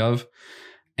can think of.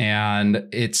 And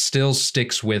it still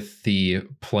sticks with the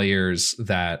players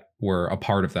that were a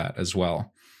part of that as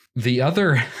well. The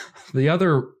other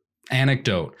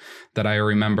anecdote that I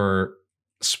remember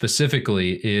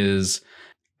specifically is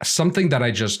something that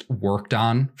I just worked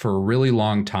on for a really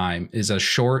long time. Is a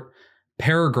short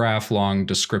paragraph long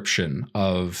description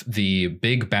of the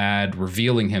big bad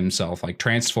revealing himself, like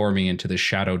transforming into the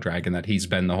shadow dragon that he's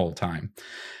been the whole time.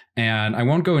 And I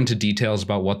won't go into details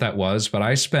about what that was, but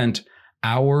I spent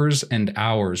hours and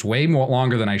hours, way more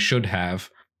longer than I should have,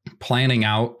 planning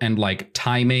out and like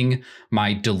timing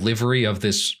my delivery of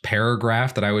this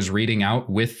paragraph that I was reading out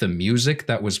with the music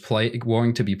that was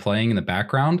going to be playing in the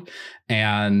background.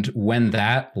 And when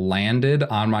that landed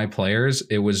on my players,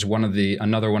 it was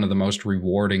another one of the most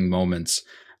rewarding moments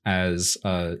as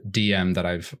a DM that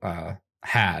I've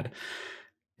had.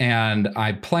 And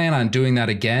I plan on doing that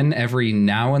again every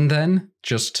now and then,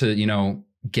 just to,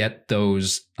 get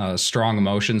those strong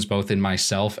emotions both in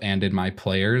myself and in my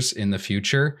players in the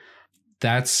future.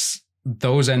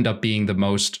 Those end up being the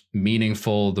most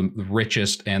meaningful, the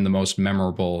richest, and the most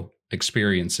memorable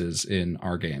experiences in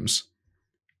our games.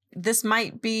 This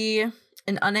might be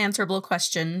an unanswerable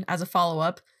question as a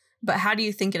follow-up, but how do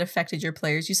you think it affected your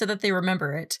players? You said that they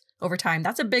remember it over time.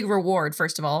 That's a big reward,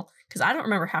 first of all, because I don't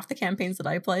remember half the campaigns that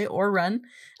I play or run.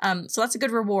 So that's a good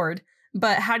reward.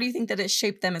 But how do you think that it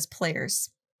shaped them as players?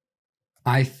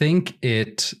 I think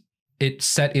it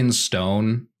set in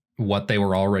stone what they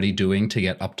were already doing to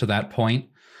get up to that point,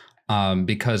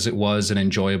 because it was an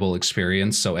enjoyable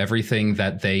experience. So everything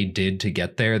that they did to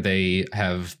get there, they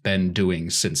have been doing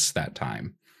since that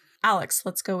time. Alex,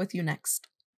 let's go with you next.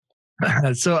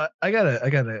 So I got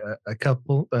a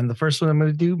couple, and the first one I'm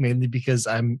going to do mainly because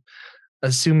I'm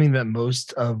assuming that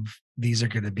most of these are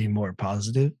going to be more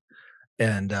positive,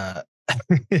 and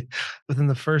within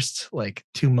the first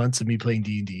 2 months of me playing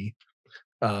D&D,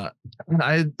 I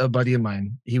had a buddy of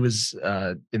mine. He was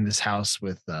in this house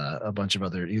with a bunch of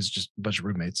he was just a bunch of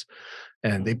roommates,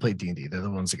 and they played D&D. They're the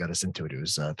ones that got us into it. It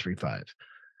was 3-5,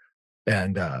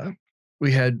 and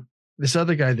we had this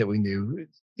other guy that we knew,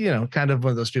 kind of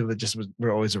one of those people that just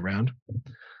were always around.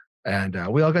 And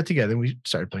we all got together and we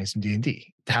started playing some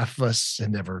D&D. Half of us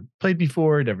had never played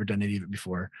before, never done any of it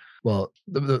before. Well,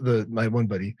 my one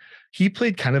buddy, he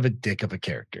played kind of a dick of a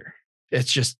character.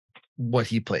 It's just what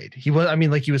he played. He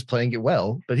was playing it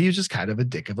well, but he was just kind of a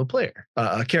dick of a player,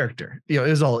 a character. It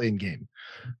was all in game.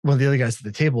 One of the other guys at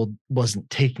the table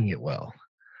wasn't taking it well,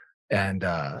 and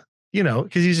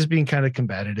because he's just being kind of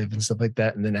combative and stuff like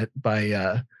that. And then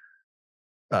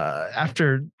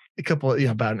after a couple,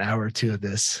 about an hour or two of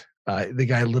this, the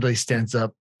guy literally stands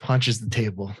up, punches the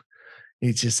table, and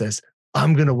he just says,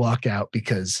 "I'm gonna walk out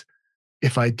because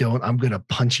if I don't, I'm gonna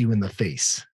punch you in the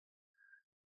face."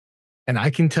 And I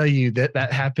can tell you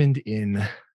that happened in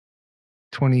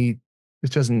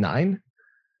 2009.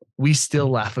 We still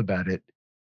laugh about it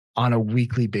on a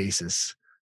weekly basis,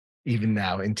 even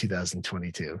now in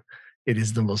 2022. It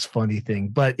is the most funny thing,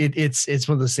 but it's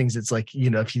one of those things. It's like,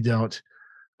 if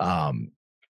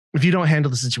you don't handle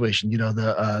the situation,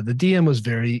 the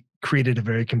DM created a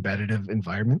very competitive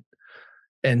environment.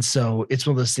 And so it's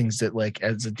one of those things that,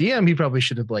 as a DM, he probably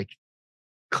should have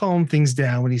calmed things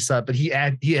down when he saw it, but he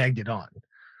egged it on.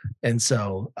 And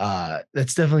so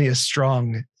that's definitely a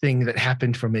strong thing that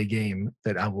happened from a game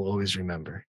that I will always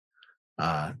remember.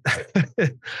 On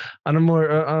a more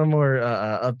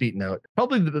upbeat note,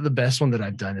 probably the best one that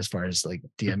I've done as far as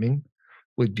DMing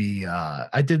would be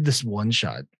I did this one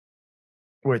shot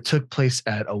where it took place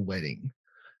at a wedding.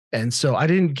 And so I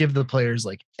didn't give the players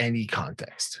any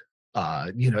context.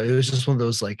 It was just one of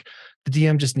those, the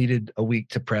DM just needed a week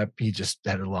to prep. He just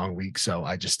had a long week. So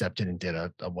I just stepped in and did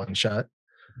a one shot.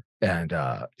 And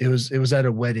it was at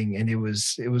a wedding, and it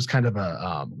was kind of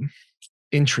a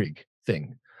intrigue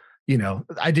thing.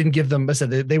 I didn't give them, I said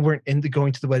they weren't into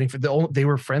going to the wedding they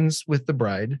were friends with the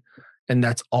bride, and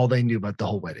that's all they knew about the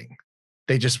whole wedding.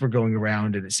 They just were going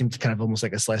around, and it seemed kind of almost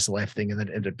like a slice of life thing. And then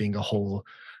it ended up being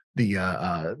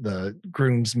the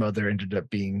groom's mother ended up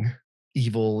being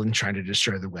evil and trying to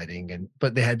destroy the wedding.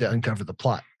 But they had to uncover the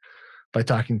plot by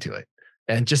talking to it.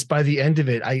 And just by the end of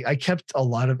it, I kept a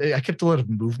lot of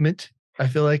movement. I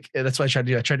feel like that's what I tried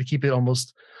to do. I tried to keep it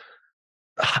almost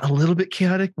a little bit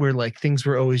chaotic, where things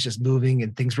were always just moving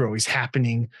and things were always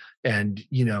happening. And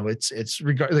regardless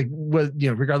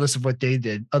of what they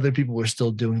did, other people were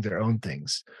still doing their own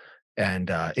things. and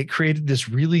it created this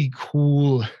really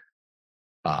cool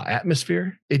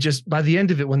atmosphere. It just, by the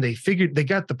end of it, when they figured they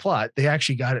got the plot, they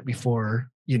actually got it before,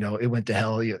 it went to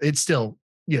hell. It's still,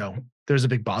 there's a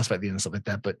big boss fight at the end and stuff like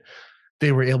that, but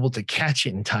they were able to catch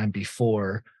it in time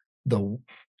before the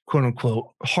quote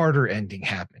unquote harder ending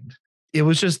happened. It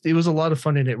was a lot of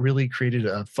fun, and it really created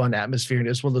a fun atmosphere. And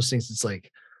it's one of those things. It's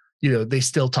like, they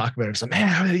still talk about it. It's like,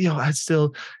 man, I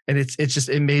still, and it's just,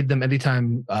 it made them,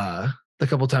 anytime, the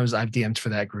couple times I've DM'd for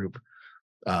that group,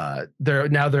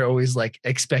 they're always like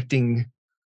expecting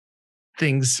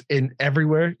things in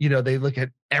everywhere. They look at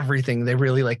everything. They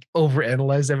really like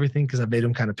overanalyze everything, because I've made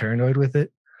them kind of paranoid with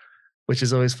it, which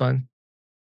is always fun.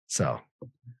 So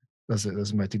those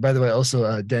are my two. By the way,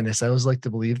 also Dennis, I always like to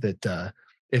believe that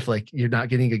if like you're not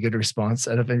getting a good response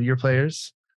out of any of your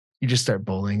players, you just start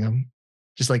bullying them.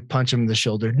 Just like punch them in the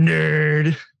shoulder,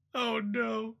 nerd. Oh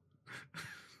no!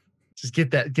 Just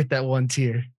get that one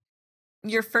tier.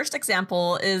 Your first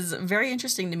example is very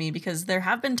interesting to me, because there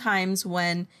have been times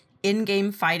when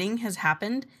in-game fighting has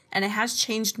happened and it has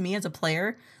changed me as a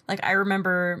player. Like, I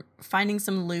remember finding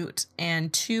some loot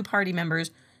and 2 party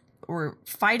members were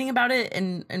fighting about it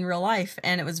in real life,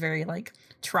 and it was very like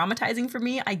traumatizing for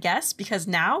me, I guess, because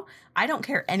now I don't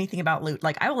care anything about loot.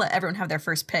 Like, I will let everyone have their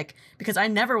first pick, because I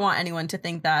never want anyone to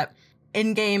think that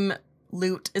in-game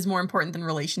loot is more important than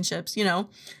relationships,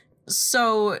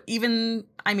 So even,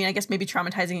 I mean, I guess maybe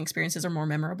traumatizing experiences are more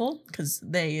memorable because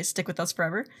they stick with us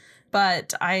forever.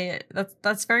 But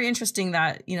that's very interesting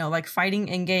that, like, fighting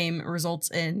in game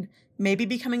results in maybe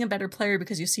becoming a better player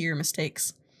because you see your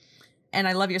mistakes. And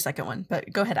I love your second one,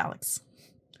 but go ahead, Alex.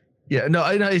 Yeah, no,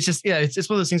 I know. It's just, it's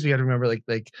one of those things we got to remember,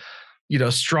 like,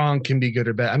 strong can be good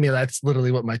or bad. I mean, that's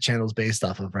literally what my channel's based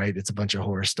off of, right? It's a bunch of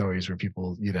horror stories where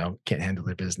people, can't handle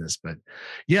their business. But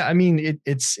yeah, I mean,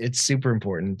 it's super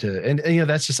important to, and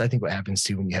that's just, I think, what happens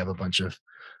too when you have a bunch of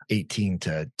 18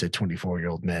 to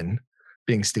 24-year-old men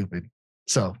being stupid.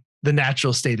 So the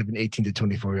natural state of an 18 to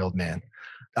 24-year-old man,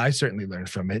 I certainly learned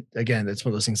from it. Again, it's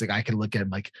one of those things, like, I can look at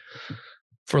like,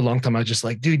 for a long time, I was just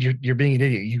like, dude, you're being an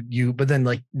idiot. But then,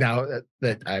 like, now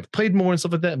that I've played more and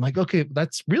stuff like that, I'm like, okay,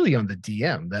 that's really on the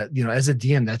DM. That, as a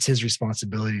DM, that's his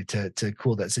responsibility to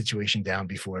cool that situation down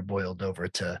before it boiled over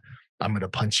to, I'm going to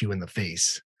punch you in the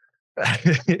face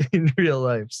in real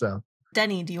life. So,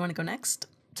 Denny, do you want to go next?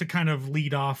 To kind of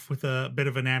lead off with a bit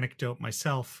of an anecdote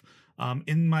myself,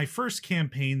 in my first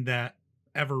campaign that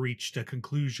ever reached a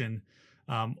conclusion,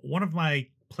 one of my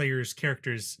players'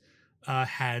 characters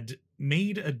had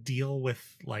made a deal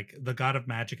with like the god of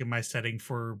magic in my setting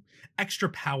for extra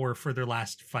power for their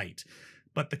last fight.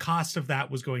 But the cost of that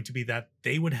was going to be that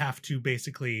they would have to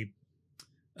basically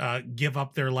give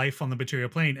up their life on the material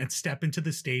plane and step into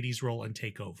the deity's role and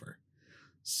take over.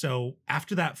 So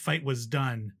after that fight was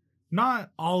done,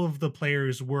 not all of the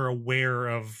players were aware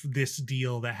of this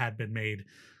deal that had been made.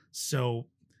 So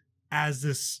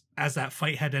as that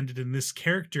fight had ended and this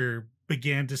character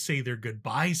began to say their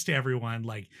goodbyes to everyone,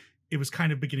 like, it was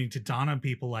kind of beginning to dawn on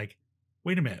people, like,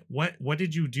 wait a minute, what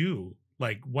did you do?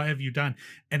 Like, what have you done?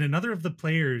 And another of the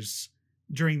players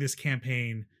during this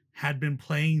campaign had been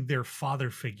playing their father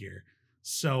figure.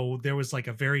 So there was like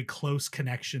a very close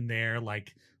connection there.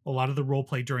 Like, a lot of the role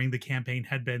play during the campaign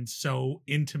had been so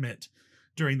intimate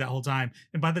during that whole time.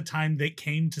 And by the time they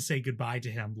came to say goodbye to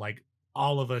him, like,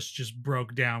 all of us just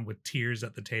broke down with tears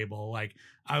at the table. Like,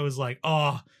 I was like,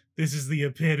 oh, this is the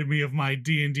epitome of my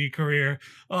D&D career.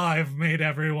 Oh, I've made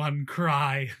everyone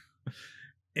cry.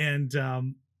 And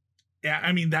yeah,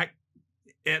 I mean, that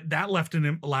left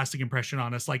an lasting impression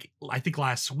on us. Like, I think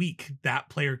last week that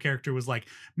player character was like,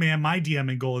 man, my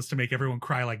DMing goal is to make everyone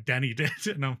cry like Denny did.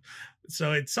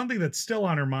 So it's something that's still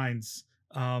on our minds.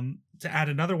 To add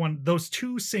another one, those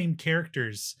 2 same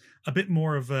characters, a bit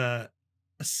more of a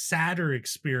sadder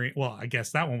experience. Well, I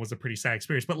guess that one was a pretty sad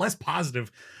experience, but less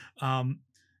positive.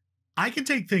 I can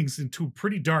take things into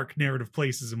pretty dark narrative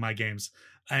places in my games.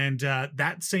 And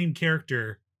that same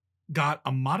character got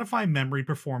a modified memory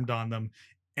performed on them.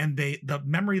 And the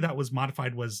memory that was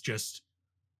modified was just,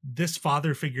 this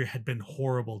father figure had been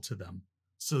horrible to them.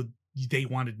 So they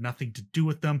wanted nothing to do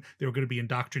with them. They were going to be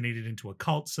indoctrinated into a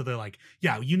cult. So they're like,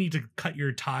 yeah, you need to cut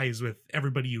your ties with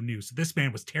everybody you knew. So this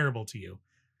man was terrible to you.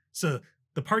 So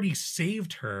the party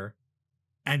saved her.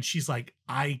 And she's like,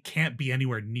 I can't be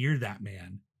anywhere near that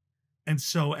man. And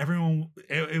so everyone,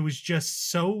 it was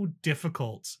just so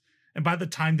difficult. And by the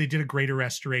time they did a greater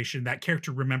restoration, that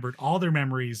character remembered all their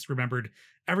memories, remembered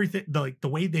everything, the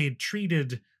way they had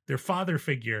treated their father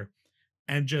figure.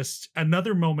 And just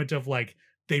another moment of like,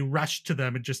 they rushed to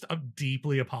them and just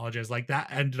deeply apologized. Like, that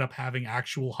ended up having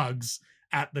actual hugs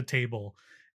at the table.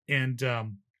 And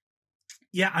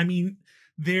Yeah, I mean,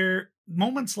 there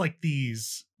moments like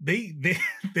these, they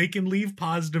can leave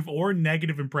positive or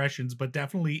negative impressions, but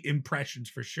definitely impressions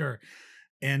for sure.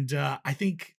 And I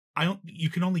think you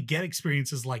can only get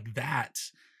experiences like that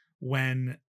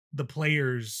when the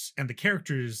players and the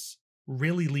characters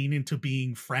really lean into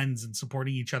being friends and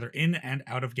supporting each other in and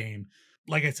out of game.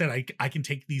 Like I said, I can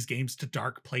take these games to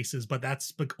dark places, but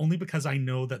that's only because I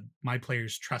know that my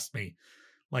players trust me.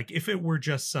 Like if it were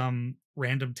just some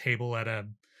random table at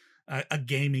a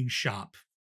gaming shop,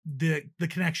 the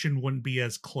connection wouldn't be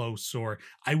as close, or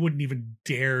I wouldn't even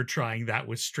dare trying that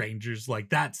with strangers. Like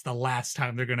that's the last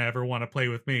time they're going to ever want to play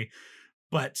with me.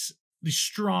 But the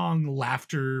strong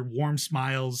laughter, warm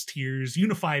smiles, tears,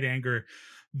 unified anger,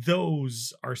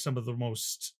 those are some of the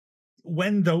most,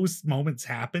 when those moments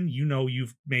happen, you know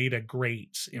you've made a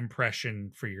great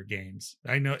impression for your games.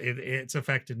 I know it's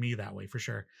affected me that way for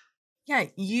sure. Yeah,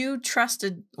 your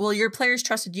players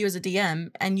trusted you as a DM,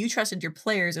 and you trusted your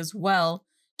players as well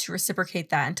to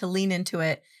reciprocate that and to lean into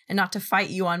it and not to fight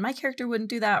you on my character wouldn't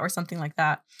do that or something like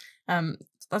that.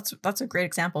 That's a great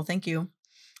example. Thank you.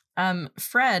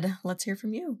 Fred, let's hear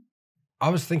from you. I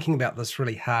was thinking about this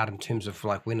really hard in terms of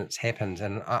like when it's happened,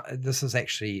 and this is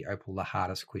actually, Opal, the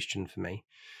hardest question for me.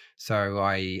 So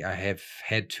I have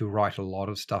had to write a lot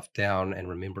of stuff down and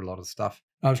remember a lot of stuff.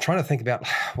 I was trying to think about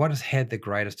what has had the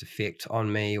greatest effect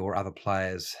on me or other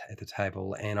players at the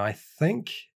table, and I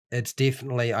think it's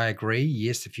definitely, I agree,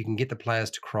 yes, if you can get the players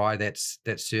to cry, that's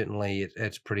certainly,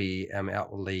 it's pretty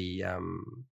outwardly,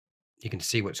 you can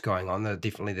see what's going on.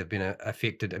 They've been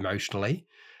affected emotionally,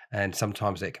 and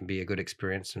sometimes that can be a good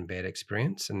experience and bad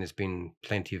experience, and there's been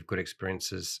plenty of good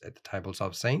experiences at the tables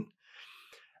I've seen.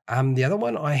 The other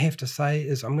one I have to say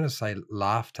is, I'm going to say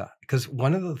laughter, because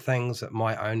one of the things that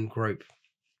my own group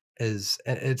is,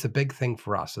 it's a big thing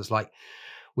for us, is like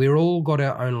we're all got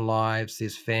our own lives.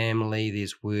 There's family,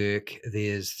 there's work,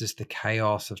 there's just the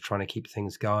chaos of trying to keep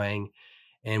things going.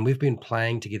 And we've been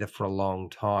playing together for a long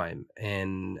time.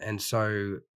 And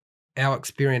so our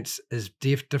experience is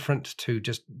different to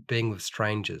just being with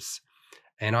strangers.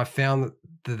 And I found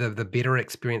that the better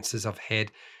experiences I've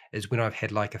had is when I've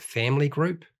had like a family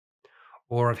group,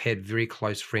 or I've had very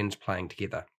close friends playing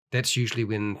together. That's usually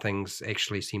when things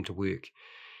actually seem to work.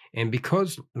 And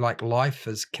because like life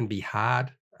can be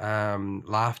hard,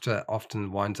 laughter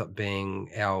often winds up being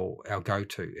our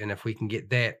go-to. And if we can get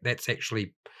that, that's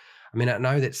actually, I mean, I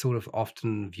know that's sort of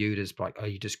often viewed as like, oh,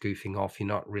 you're just goofing off. You're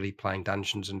not really playing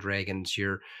Dungeons and Dragons.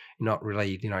 You're not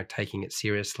really, taking it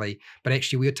seriously. But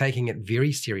actually, we're taking it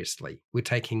very seriously. We're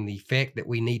taking the fact that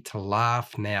we need to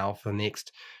laugh now for the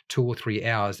next 2 or 3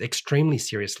 hours extremely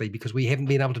seriously, because we haven't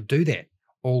been able to do that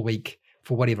all week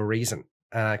for whatever reason,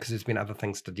 because there's been other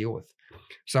things to deal with.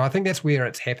 So I think that's where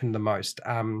it's happened the most.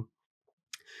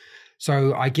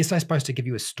 So I guess I'm supposed to give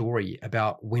you a story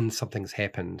about when something's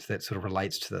happened that sort of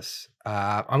relates to this.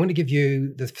 I'm going to give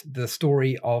you the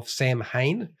story of Sam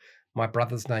Hain. My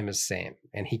brother's name is Sam,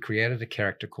 and he created a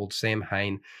character called Sam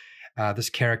Hain. This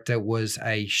character was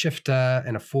a shifter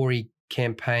in a 4E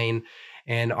campaign,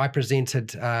 and I presented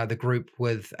the group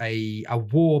with a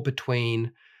war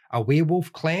between a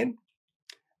werewolf clan.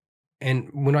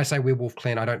 And when I say werewolf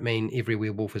clan, I don't mean every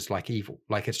werewolf is like evil.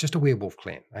 Like it's just a werewolf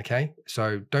clan, okay?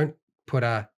 So don't put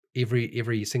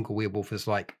every single werewolf is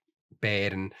like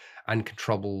bad and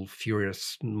uncontrollable,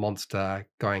 furious monster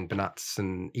going nuts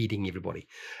and eating everybody.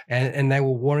 And they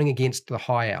were warring against the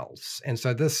high elves. And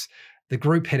so the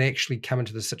group had actually come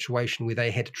into the situation where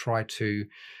they had to try to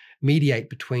mediate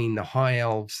between the high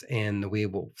elves and the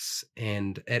werewolves.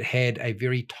 And it had a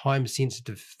very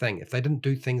time-sensitive thing. If they didn't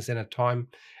do things in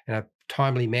a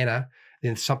timely manner,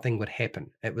 then something would happen.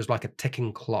 It was like a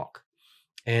ticking clock.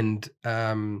 And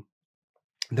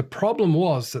the problem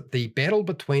was that the battle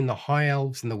between the high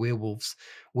elves and the werewolves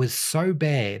was so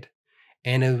bad,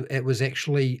 and it was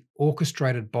actually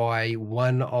orchestrated by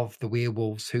one of the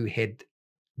werewolves who had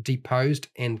deposed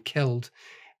and killed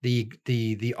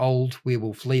the old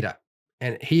werewolf leader.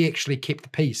 And he actually kept the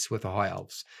peace with the high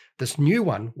elves. This new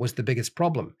one was the biggest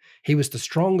problem. He was the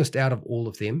strongest out of all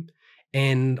of them,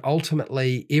 and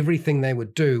ultimately everything they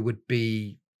would do would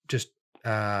be just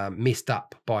messed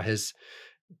up by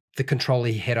the control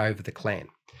he had over the clan.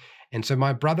 And so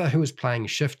my brother, who was playing a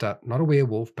shifter, not a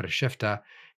werewolf, but a shifter,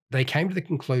 they came to the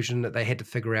conclusion that they had to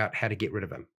figure out how to get rid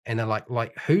of him. And they're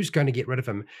like, who's going to get rid of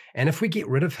him? And if we get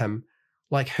rid of him,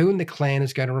 like who in the clan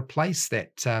is going to replace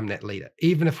that leader,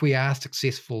 even if we are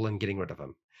successful in getting rid of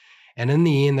him? And in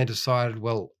the end, they decided,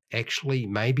 well, actually,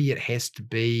 maybe it has to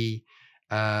be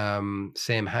Sam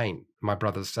Hain, my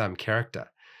brother's character.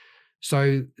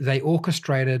 So they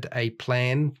orchestrated a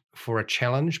plan for a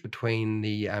challenge between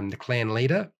the clan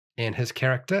leader and his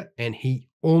character, and he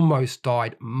almost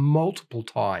died multiple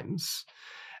times.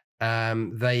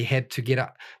 They had to get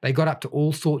up. They got up to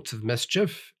all sorts of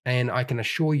mischief, and I can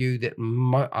assure you that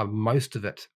most of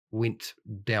it went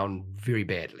down very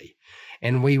badly.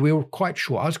 And we were quite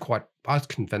sure. I was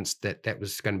convinced that that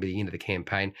was going to be the end of the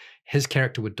campaign. His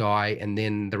character would die, and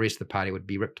then the rest of the party would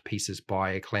be ripped to pieces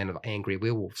by a clan of angry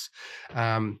werewolves.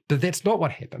 But that's not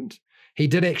what happened. He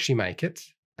did actually make it.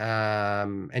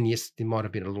 And yes, there might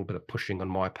have been a little bit of pushing on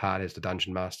my part as the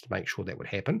dungeon master to make sure that would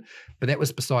happen. But that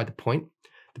was beside the point.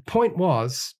 The point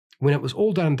was, when it was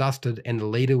all done and dusted and the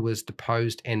leader was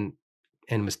deposed and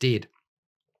was dead,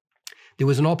 there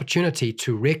was an opportunity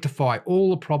to rectify all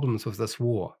the problems with this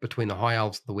war between the high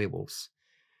elves and the werewolves.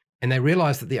 And they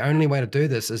realized that the only way to do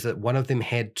this is that one of them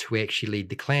had to actually lead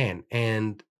the clan.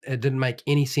 And it didn't make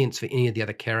any sense for any of the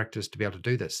other characters to be able to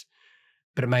do this.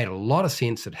 But it made a lot of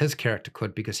sense that his character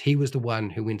could, because he was the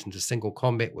one who went into single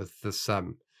combat with this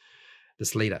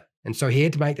leader. And so he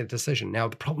had to make that decision. Now,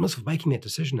 the problem is with making that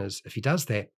decision is, if he does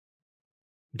that,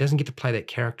 he doesn't get to play that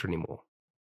character anymore.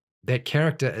 That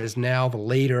character is now the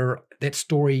leader. That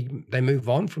story, they move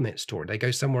on from that story. They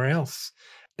go somewhere else.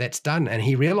 That's done. And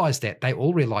he realized that. They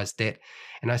all realized that.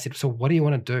 And I said, so what do you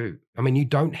want to do? I mean, you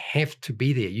don't have to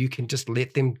be there. You can just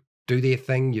let them do their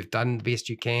thing. You've done the best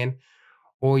you can.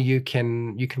 Or you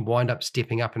can wind up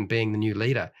stepping up and being the new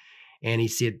leader. And he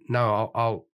said, no,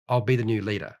 I'll be the new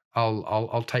leader.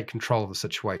 I'll take control of the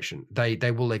situation.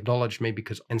 They will acknowledge me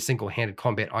because in single-handed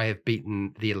combat, I have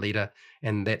beaten their leader,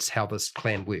 and that's how this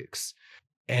clan works.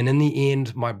 And in the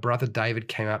end, my brother David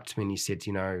came up to me and he said,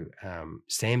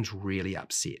 Sam's really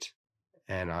upset.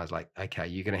 And I was like, okay,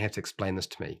 you're going to have to explain this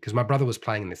to me. Because my brother was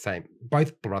playing in the same,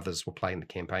 both brothers were playing the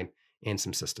campaign and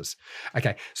some sisters.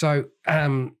 Okay, so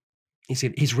he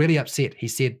said, he's really upset. He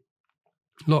said,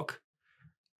 look,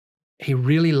 he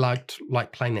really liked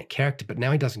playing that character, but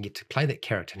now he doesn't get to play that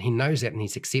character. And he knows that, and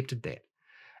he's accepted that.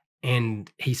 And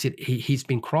he said he's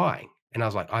been crying. And I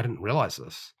was like, I didn't realize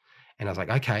this. And I was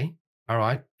like, okay, all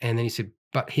right. And then he said,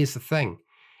 but here's the thing.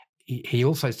 He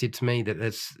also said to me that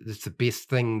it's the best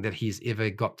thing that he's ever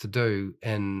got to do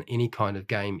in any kind of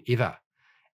game ever,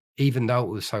 even though it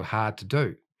was so hard to do.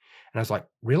 And I was like,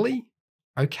 really?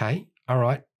 Okay, all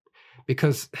right.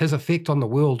 Because his effect on the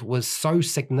world was so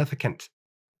significant.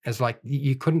 It's like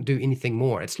you couldn't do anything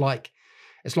more. It's like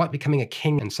becoming a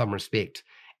king in some respect.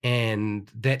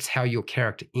 And that's how your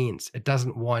character ends. It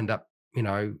doesn't wind up,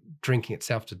 drinking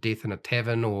itself to death in a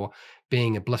tavern or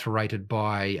being obliterated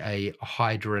by a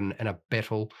hydra in a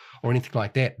battle or anything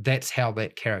like that. That's how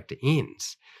that character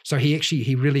ends. So he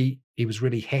was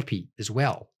really happy as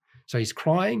well. So he's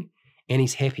crying and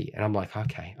he's happy. And I'm like,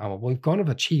 okay, we've kind of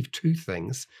achieved two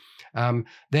things.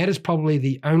 That is probably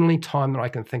the only time that I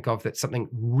can think of that something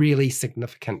really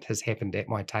significant has happened at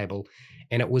my table,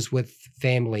 and it was with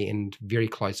family and very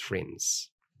close friends.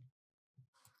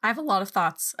 I have a lot of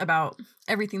thoughts about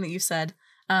everything that you said.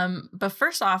 But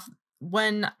first off,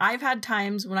 when I've had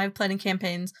times when I've played in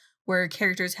campaigns where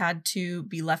characters had to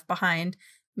be left behind,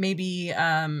 maybe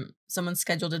someone's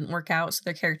schedule didn't work out, so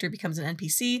their character becomes an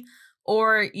NPC,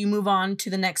 or you move on to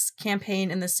the next campaign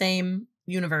in the same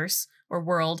universe or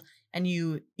world, and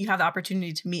you have the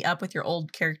opportunity to meet up with your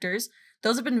old characters.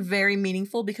 Those have been very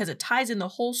meaningful because it ties in the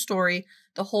whole story,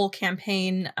 the whole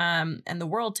campaign, and the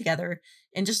world together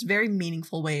in just very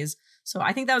meaningful ways. So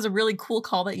I think that was a really cool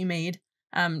call that you made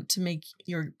to make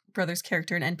your brother's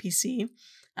character an NPC.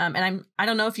 And I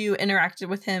don't know if you interacted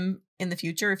with him in the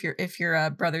future, if your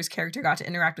brother's character got to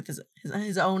interact with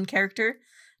his own character,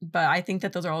 but I think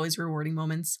that those are always rewarding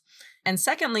moments. And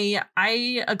secondly,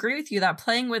 I agree with you that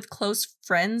playing with close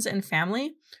friends and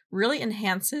family really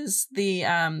enhances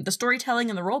the storytelling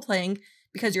and the role playing,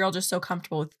 because you're all just so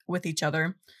comfortable with each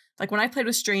other. Like when I played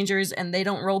with strangers and they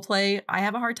don't role play, I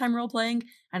have a hard time role playing,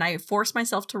 and I force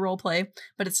myself to role play,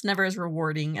 but it's never as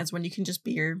rewarding as when you can just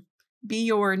be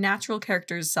your natural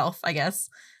character's self, I guess.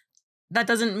 That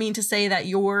doesn't mean to say that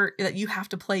you have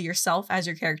to play yourself as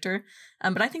your character,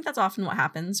 but I think that's often what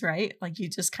happens, right? Like you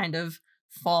just kind of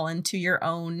fall into your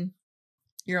own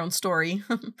story.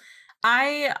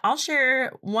 I'll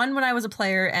share one when I was a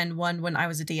player and one when I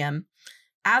was a DM.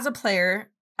 As a player,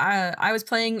 I was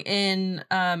playing in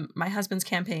my husband's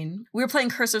campaign. We were playing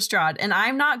Curse of Strahd, and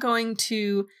I'm not going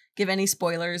to give any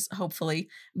spoilers, hopefully,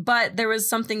 but there was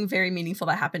something very meaningful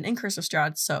that happened in Curse of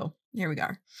Strahd, so here we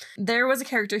are. There was a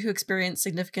character who experienced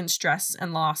significant stress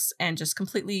and loss and just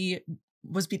completely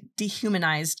was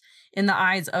dehumanized in the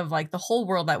eyes of like the whole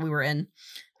world that we were in.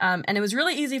 And it was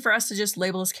really easy for us to just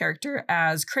label this character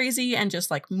as crazy and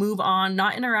just like move on,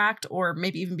 not interact, or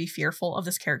maybe even be fearful of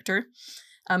this character.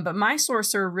 But my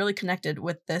sorcerer really connected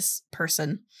with this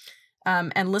person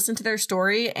and listened to their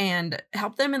story and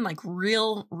helped them in like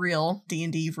real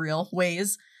D&D real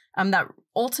ways that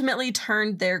ultimately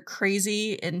turned their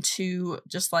crazy into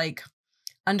just like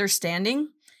understanding.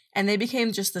 And they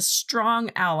became just this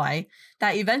strong ally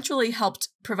that eventually helped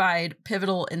provide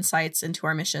pivotal insights into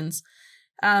our missions.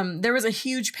 There was a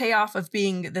huge payoff of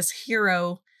being this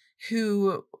hero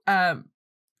who,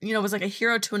 was like a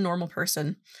hero to a normal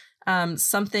person.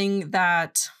 Something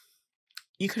that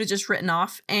you could have just written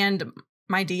off. And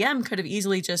my DM could have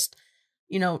easily just,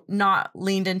 not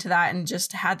leaned into that and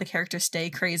just had the character stay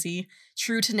crazy,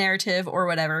 true to narrative or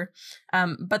whatever.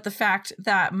 But the fact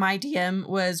that my DM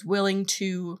was willing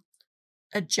to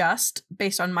adjust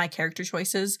based on my character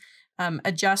choices,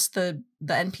 adjust the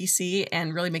NPC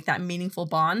and really make that meaningful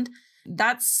bond.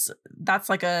 That's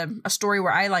like a story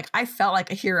where I felt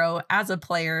like a hero as a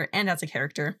player and as a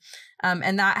character.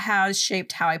 And that has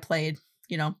shaped how I played,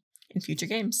 in future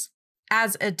games.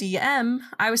 As a DM,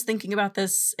 I was thinking about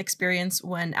this experience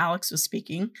when Alex was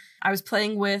speaking. I was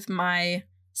playing with my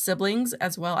siblings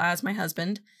as well as my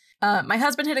husband. My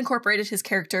husband had incorporated his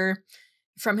character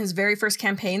from his very first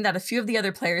campaign that a few of the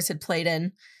other players had played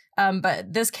in.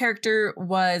 But this character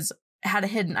had a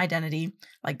hidden identity,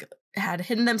 like had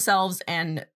hidden themselves,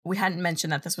 and we hadn't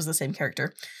mentioned that this was the same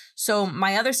character. So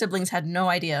my other siblings had no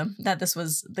idea that this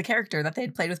was the character that they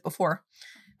had played with before.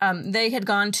 They had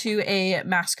gone to a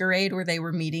masquerade where they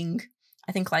were meeting,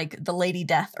 I think, like the Lady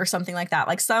Death or something like that,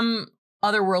 like some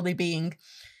otherworldly being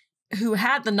who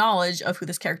had the knowledge of who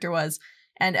this character was.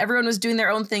 And everyone was doing their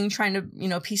own thing, trying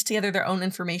to, piece together their own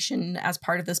information as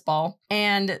part of this ball.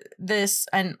 And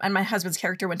my husband's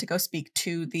character went to go speak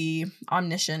to the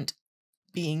omniscient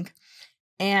being.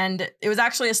 And it was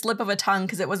actually a slip of a tongue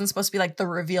because it wasn't supposed to be like the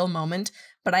reveal moment.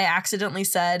 But I accidentally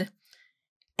said,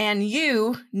 "And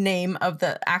you," name of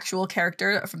the actual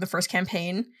character from the first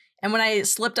campaign. And when I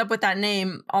slipped up with that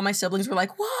name, all my siblings were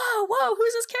like, whoa,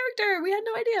 who's this character? We had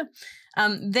no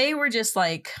idea. They were just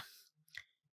like,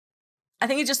 I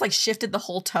think it just like shifted the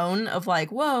whole tone of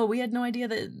like, whoa, we had no idea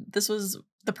that this was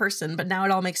the person, but now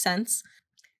it all makes sense.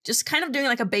 Just kind of doing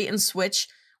like a bait and switch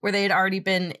where they had already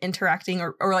been interacting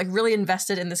or like really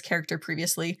invested in this character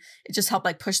previously. It just helped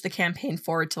like push the campaign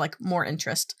forward to like more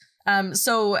interest.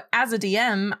 So as a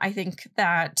DM, I think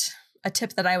that a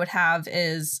tip that I would have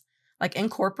is like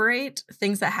incorporate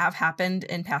things that have happened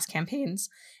in past campaigns.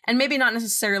 And maybe not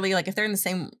necessarily like if they're in the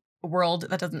same world,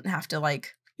 that doesn't have to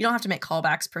like, you don't have to make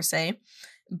callbacks per se,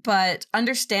 but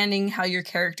understanding how your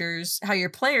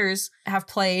players have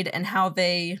played and how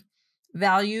they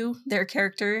value their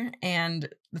character and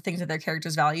the things that their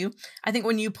characters value. I think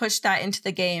when you push that into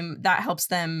the game, that helps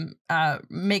them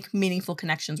make meaningful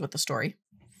connections with the story.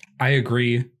 I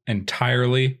agree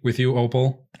entirely with you,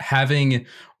 Opal. Having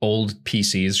old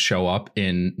PCs show up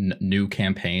in new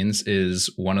campaigns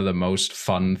is one of the most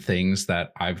fun things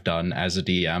that I've done as a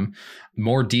DM.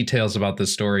 More details about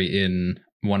this story in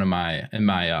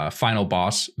my final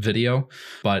boss video,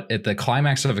 but at the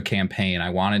climax of a campaign, I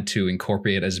wanted to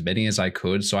incorporate as many as I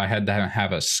could. So I had to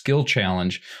have a skill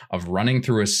challenge of running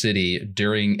through a city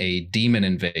during a demon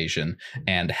invasion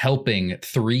and helping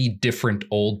 3 different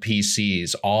old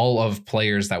PCs, all of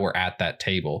players that were at that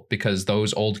table, because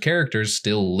those old characters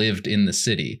still lived in the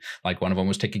city. Like one of them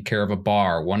was taking care of a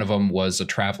bar. One of them was a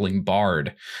traveling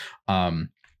bard. And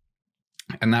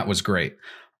that was great.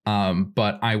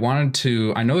 But I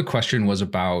know the question was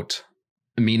about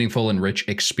meaningful and rich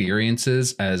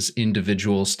experiences as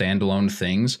individual standalone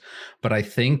things. But I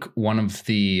think one of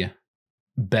the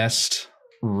best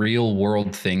real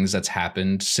world things that's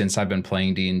happened since I've been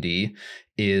playing D&D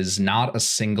is not a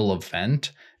single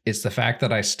event. It's the fact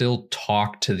that I still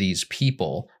talk to these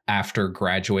people after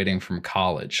graduating from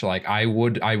college. Like I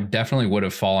definitely would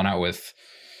have fallen out with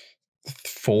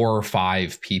 4 or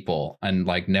 5 people and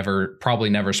like probably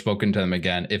never spoken to them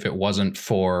again if it wasn't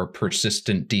for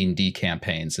persistent D&D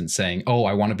campaigns and saying, "Oh,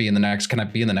 I want to be in the next. Can I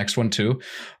be in the next one too?"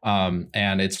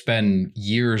 And it's been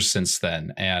years since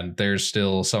then, and there's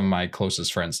still some of my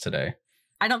closest friends today.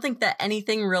 I don't think that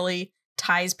anything really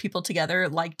ties people together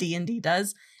like D&D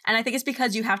does, and I think it's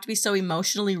because you have to be so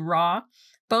emotionally raw,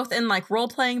 both in like role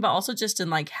playing, but also just in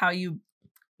like how you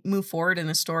move forward in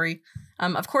a story.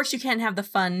 Of course, you can't have the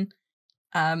fun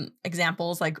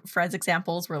examples like Fred's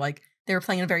examples where like they were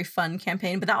playing a very fun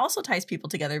campaign, but that also ties people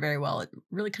together very well. It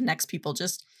really connects people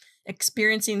just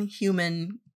experiencing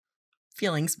human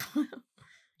feelings.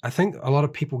 I think a lot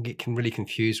of people get really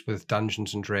confused with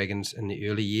Dungeons and Dragons in the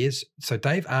early years. So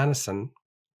Dave Arneson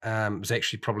was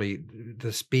actually probably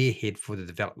the spearhead for the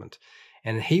development.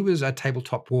 And he was a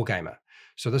tabletop wargamer.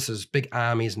 So this is big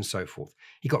armies and so forth.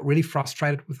 He got really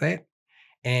frustrated with that,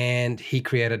 and he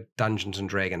created Dungeons and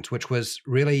Dragons, which was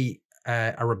really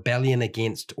a rebellion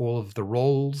against all of the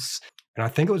rules. And I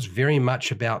think it was very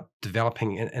much about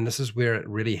developing, and this is where it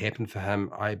really happened for him,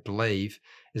 I believe,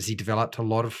 is he developed a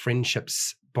lot of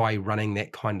friendships by running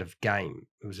that kind of game.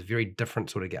 It was a very different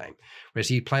sort of game. Whereas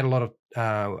he played a lot of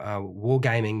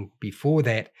wargaming before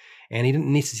that, and he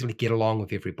didn't necessarily get along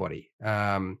with everybody.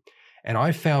 And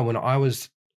I found when I was,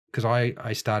 because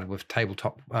I started with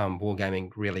tabletop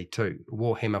wargaming really too,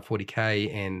 Warhammer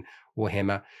 40K and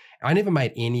Warhammer, I never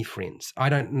made any friends. I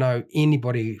don't know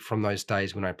anybody from those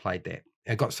days when I played that.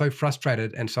 I got so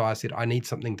frustrated, and so I said, I need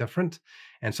something different.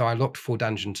 And so I looked for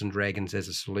Dungeons and Dragons as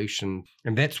a solution.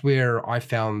 And that's where I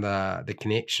found the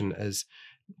connection, is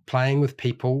playing with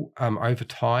people over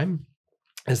time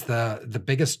is the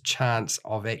biggest chance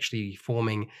of actually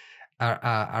forming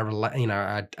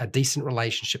a decent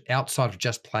relationship outside of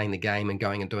just playing the game and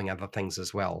going and doing other things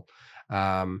as well.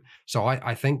 So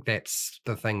I think that's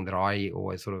the thing that I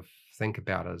always sort of think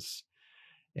about is,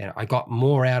 I got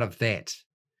more out of that.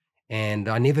 And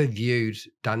I never viewed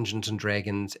Dungeons and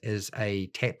Dragons as a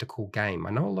tactical game. I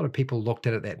know a lot of people looked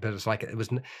at it that, but it's like, it was,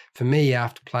 for me,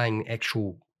 after playing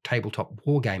actual tabletop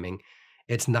wargaming,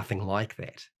 it's nothing like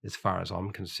that as far as I'm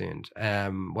concerned.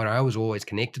 What I was always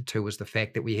connected to was the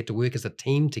fact that we had to work as a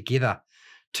team together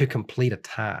to complete a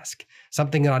task,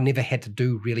 something that I never had to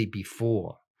do really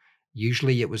before.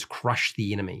 Usually it was crush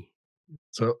the enemy.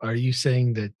 So are you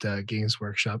saying that Games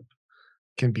Workshop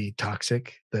can be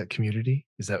toxic, the community?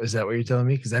 Is that what you're telling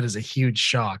me? Because that is a huge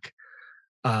shock.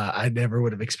 I never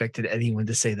would have expected anyone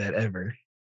to say that ever.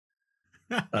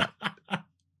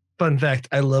 Fun fact,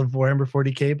 I love Warhammer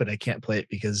 40K, but I can't play it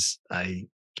because I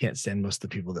can't stand most of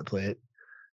the people that play it.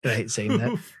 I hate saying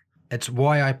that. It's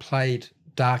why I played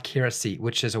Dark Heresy,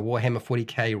 which is a Warhammer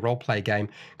 40K roleplay game,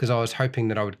 because I was hoping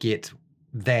that I would get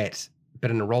that, but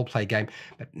in a roleplay game.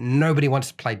 But nobody wants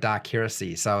to play Dark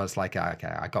Heresy, so I was like, okay,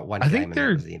 I got one game, and that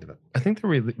was the end of it. I think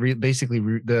they're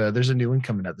basically there's a new one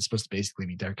coming out that's supposed to basically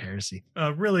be Dark Heresy.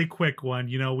 A really quick one.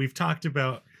 We've talked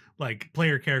about like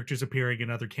player characters appearing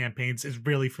in other campaigns is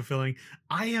really fulfilling.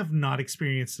 I have not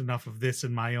experienced enough of this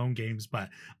in my own games, but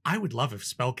I would love if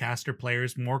spellcaster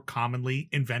players more commonly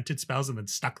invented spells and then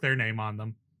stuck their name on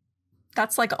them.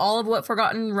 That's like all of what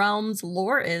Forgotten Realms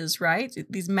lore is, right?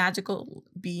 These magical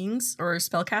beings or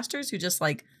spellcasters who just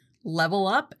like level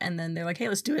up, and then they're like, hey,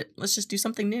 let's do it. Let's just do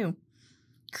something new.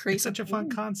 Create It's such a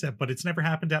fun concept, but it's never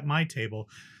happened at my table.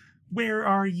 Where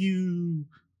are you?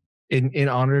 In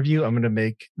honor of you, I'm going to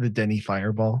make the Denny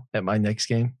Fireball at my next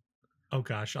game. Oh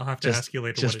gosh, I'll have to ask you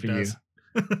later what it does.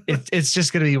 It's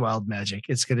just going to be wild magic.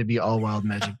 It's going to be all wild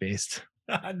magic based.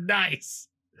 Nice.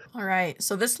 All right.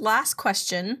 So this last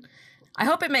question, I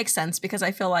hope it makes sense because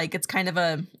I feel like it's kind of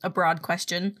a broad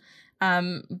question.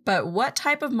 But what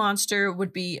type of monster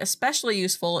would be especially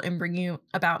useful in bringing you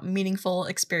about meaningful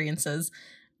experiences?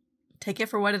 Take it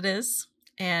for what it is,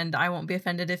 and I won't be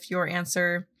offended if your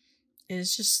answer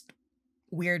is just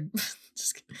weird.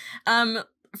 Just kidding.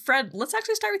 Fred, let's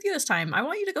actually start with you this time. I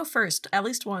want you to go first, at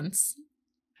least once.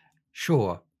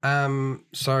 Sure.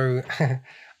 So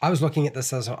I was looking at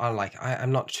this as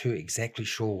I'm not too exactly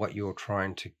sure what you're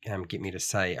trying to get me to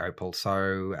say, Opal.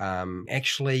 So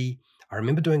actually, I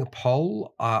remember doing a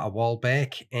poll a while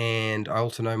back, and I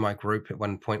also know my group at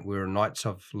one point we were Knights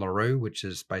of Larue, which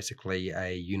is basically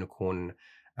a unicorn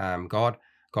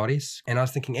goddess. And I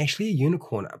was thinking, actually, a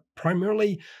unicorn,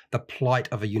 primarily the plight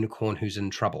of a unicorn who's in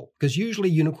trouble, because usually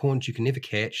unicorns you can never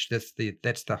catch. That's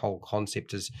the whole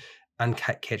concept, is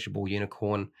uncatchable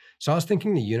unicorn. So I was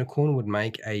thinking the unicorn would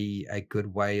make a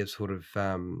good way of sort of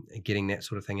getting that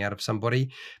sort of thing out of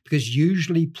somebody, because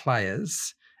usually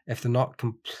players, if they're not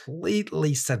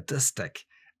completely sadistic,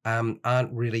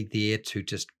 aren't really there to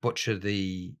just butcher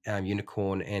the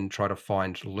unicorn and try to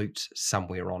find loot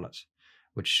somewhere on it,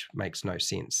 which makes no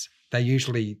sense.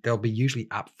 They'll be usually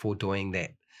up for doing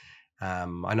that.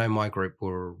 I know my group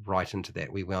were right into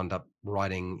that. We wound up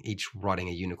riding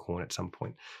a unicorn at some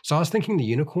point. So I was thinking the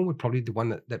unicorn would probably be the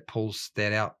one that pulls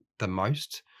that out the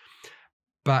most.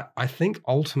 But I think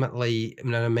ultimately,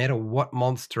 no matter what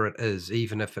monster it is,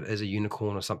 even if it is a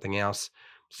unicorn or something else,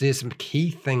 there's some key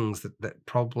things that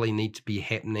probably need to be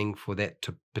happening for that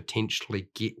to potentially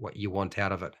get what you want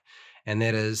out of it. And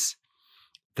that is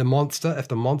the monster, if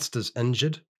the monster's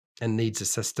injured and needs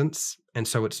assistance, and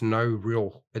so it's no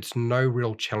real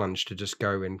challenge to just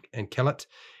go and kill it.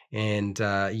 And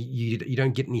you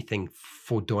don't get anything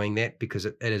for doing that because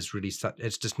it is really,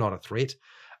 it's just not a threat.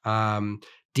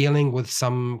 dealing with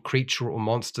some creature or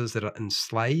monsters that are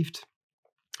enslaved.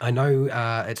 I know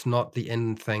it's not the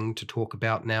in thing to talk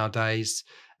about nowadays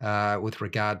with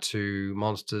regard to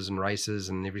monsters and races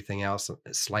and everything else,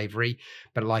 slavery,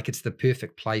 but like it's the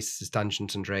perfect place as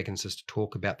Dungeons and Dragons is to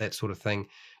talk about that sort of thing,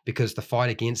 because the fight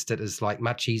against it is like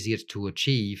much easier to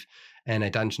achieve in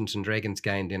a Dungeons and Dragons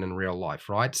game than in real life,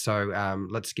 right? So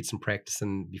let's get some practice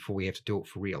in before we have to do it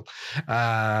for real.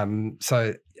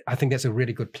 So I think that's a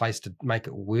really good place to make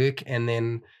it work. And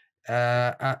then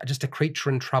just a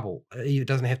creature in trouble. It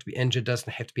doesn't have to be injured,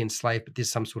 doesn't have to be enslaved, but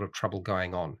there's some sort of trouble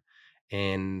going on.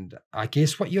 And I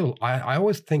guess I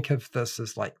always think of this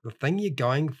as like the thing you're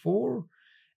going for,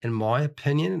 in my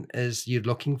opinion, is you're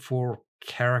looking for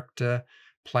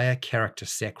player character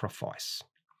sacrifice.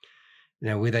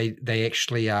 Where they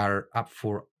actually are up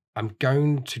for, I'm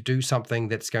going to do something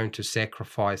that's going to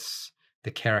sacrifice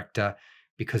the character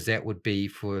because that would be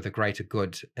for the greater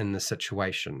good in the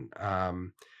situation.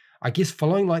 I guess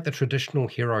following like the traditional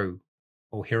hero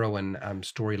or heroine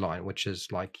storyline, which is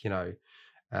like,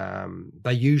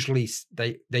 they usually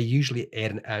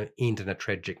end in a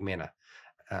tragic manner.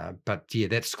 But yeah,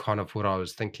 that's kind of what I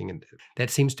was thinking. And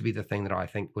that seems to be the thing that I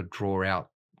think would draw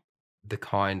out the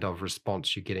kind of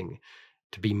response you're getting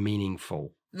to be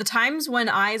meaningful. The times when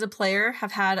I, as a player,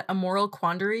 have had a moral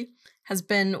quandary has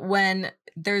been when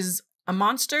there's a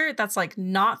monster that's like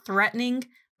not threatening,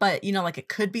 but like it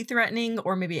could be threatening,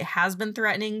 or maybe it has been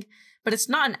threatening, but it's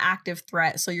not an active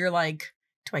threat. So you're like,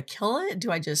 do I kill it?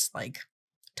 Do I just like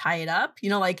tie it up?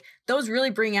 Like those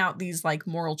really bring out these like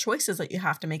moral choices that you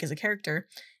have to make as a character.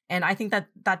 And I think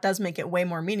that does make it way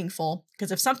more meaningful,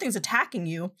 because if something's attacking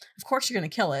you, of course you're going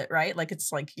to kill it, right? Like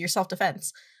it's like your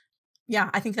self-defense. Yeah,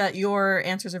 I think that your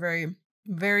answers are very,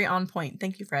 very on point.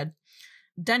 Thank you, Fred.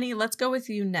 Denny, let's go with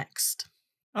you next.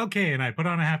 Okay, and I put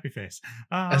on a happy face.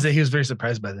 I say he was very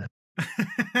surprised by that.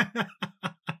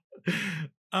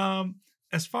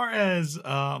 As far as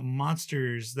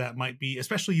monsters that might be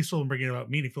especially useful in bringing about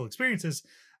meaningful experiences,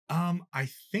 I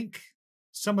think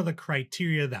some of the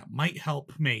criteria that might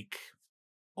help make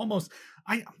almost,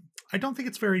 I don't think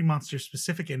it's very monster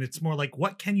specific, and it's more like,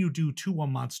 what can you do to a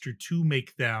monster to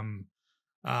make them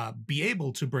be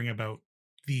able to bring about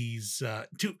these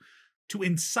to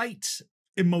incite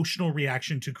emotional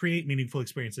reaction, to create meaningful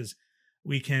experiences.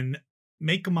 We can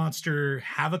make a monster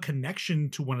have a connection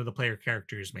to one of the player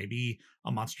characters. Maybe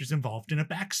a monster's involved in a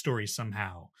backstory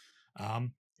somehow.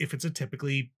 If it's a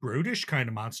typically brutish kind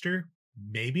of monster,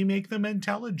 maybe make them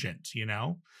intelligent,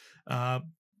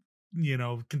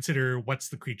 consider what's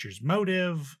the creature's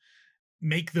motive,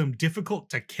 make them difficult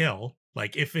to kill.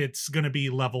 Like if it's going to be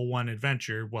level 1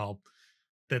 adventure, well,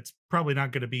 that's probably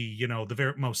not going to be, the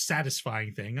very most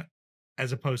satisfying thing,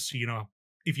 as opposed to,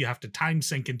 if you have to time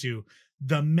sink into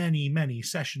the many, many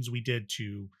sessions we did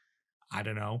to, I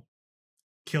don't know,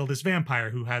 kill this vampire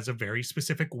who has a very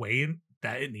specific way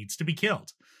that it needs to be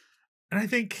killed. And I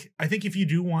think if you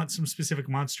do want some specific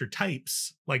monster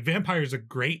types, like vampire is a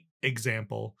great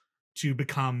example to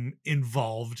become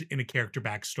involved in a character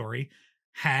backstory.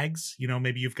 Hags,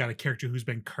 maybe you've got a character who's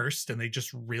been cursed and they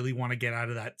just really want to get out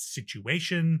of that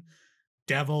situation.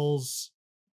 Devils,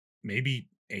 maybe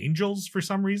angels for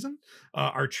some reason.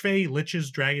 Archfey,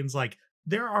 liches, dragons, like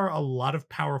there are a lot of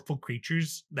powerful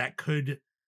creatures that could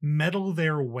meddle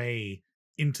their way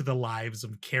into the lives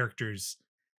of characters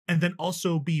and then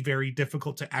also be very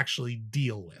difficult to actually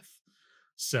deal with.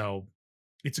 So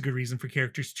it's a good reason for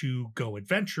characters to go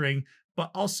adventuring,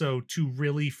 but also to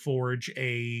really forge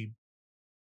a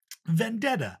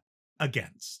vendetta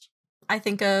against. I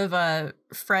think of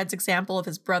Fred's example of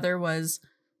his brother was,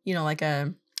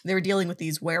 they were dealing with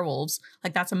these werewolves.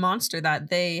 Like that's a monster that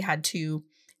they had to,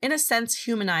 in a sense,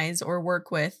 humanize or work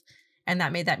with, and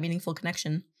that made that meaningful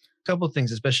connection. A couple of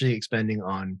things, especially expanding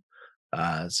on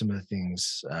some of the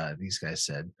things these guys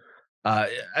said.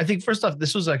 I think first off,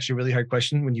 this was actually a really hard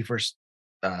question when you first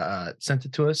sent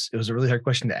it to us. It was a really hard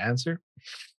question to answer.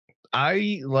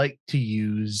 I like to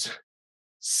use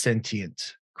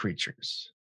sentient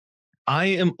creatures. I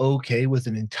am okay with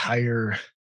an entire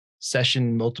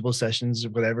session, multiple sessions, or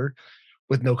whatever,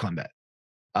 with no combat.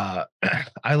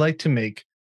 I like to make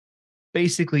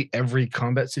basically every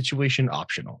combat situation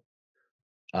optional.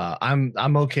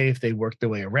 I'm okay if they work their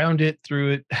way around it,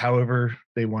 through it, however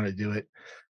they want to do it.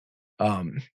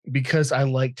 Because I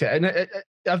like to, and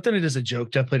I've done it as a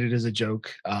joke, I've played it as a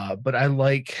joke, but I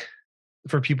like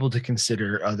for people to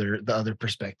consider the other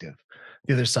perspective,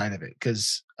 the other side of it,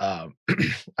 because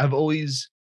I've always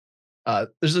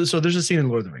there's a scene in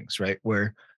Lord of the Rings, right,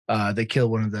 where they kill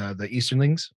one of the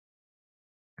Easternlings,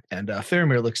 and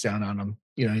Faramir looks down on him.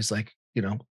 He's like,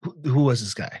 who was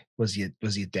this guy? Was he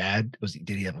a dad?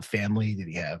 Did he have a family? Did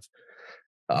he have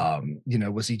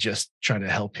was he just trying to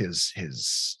help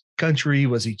his country?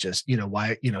 Was he just,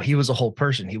 why, he was a whole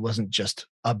person. He wasn't just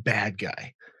a bad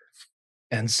guy.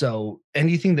 And so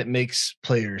anything that makes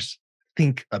players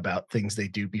think about things they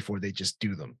do before they just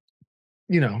do them,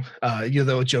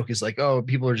 though a joke is like, oh,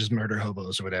 people are just murder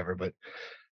hobos or whatever. But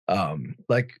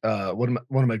one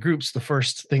of my groups, the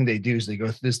first thing they do is they go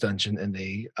through this dungeon and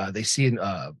they see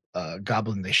a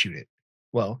goblin, they shoot it.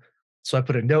 Well, so I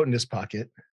put a note in his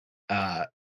pocket,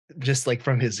 just like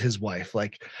from his wife,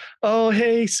 like, oh,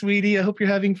 hey, sweetie, I hope you're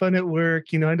having fun at work.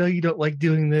 I know you don't like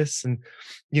doing this. And,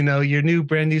 your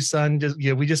brand new son,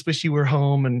 we just wish you were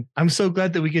home. And I'm so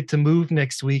glad that we get to move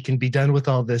next week and be done with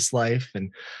all this life.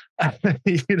 And,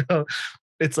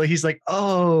 it's like, he's like,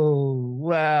 oh,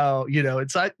 wow.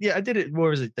 I did it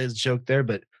more as a joke there,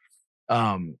 but,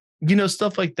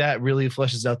 stuff like that really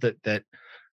fleshes out that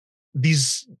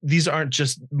these aren't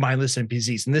just mindless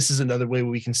NPCs. And this is another way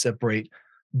we can separate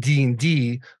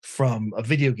D&D from a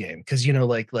video game, because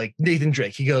like Nathan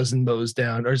Drake, he goes and mows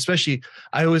down, or especially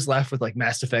I always laugh with like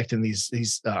Mass Effect and these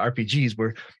RPGs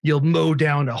where you'll mow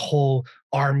down a whole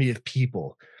army of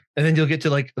people and then you'll get to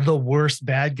like the worst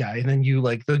bad guy, and then you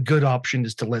like the good option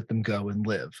is to let them go and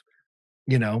live.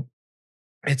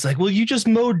 It's like, well, you just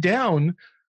mowed down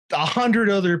 100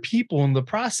 other people in the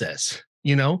process.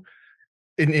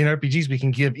 In RPGs, we can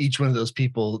give each one of those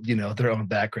people, their own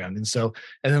background. And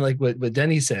then like what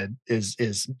Denny said is,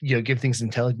 give things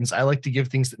intelligence. I like to give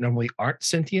things that normally aren't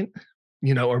sentient,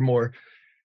 or more,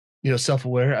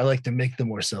 self-aware. I like to make them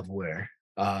more self-aware.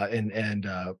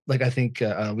 Like, I think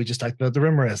we just talked about the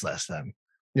Rimraz last time.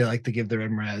 I like to give the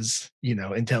Rimraz,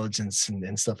 intelligence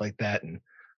and stuff like that. And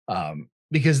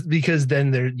because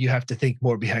then you have to think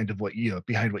more behind what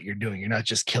you're doing. You're not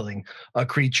just killing a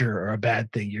creature or a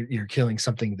bad thing. You're killing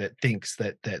something that thinks,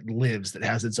 that lives, that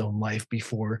has its own life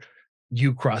before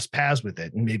you cross paths with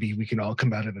it. And maybe we can all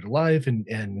come out of it alive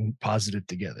and positive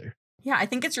together. Yeah, I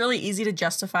think it's really easy to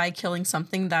justify killing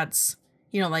something that's,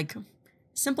 like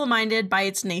simple-minded by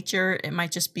its nature. It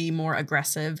might just be more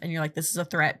aggressive and you're like, this is a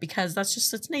threat because that's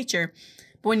just its nature.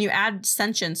 But when you add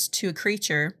sentience to a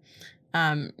creature,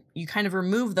 you kind of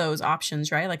remove those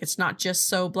options, right? Like, it's not just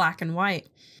so black and white.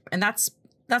 And that's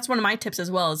one of my tips as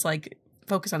well, is like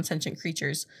focus on sentient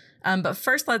creatures. But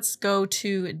first, let's go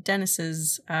to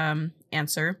Dennis's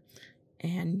answer,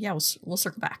 and yeah, we'll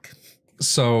circle back.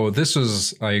 So this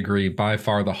was, I agree, by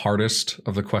far the hardest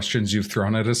of the questions you've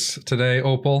thrown at us today,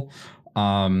 Opal.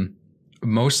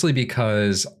 Mostly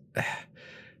because,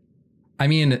 I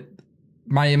mean,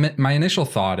 my initial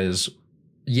thought is,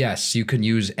 yes, you can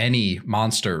use any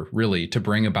monster really to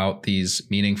bring about these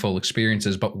meaningful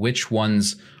experiences, but which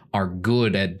ones are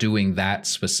good at doing that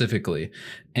specifically?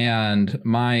 And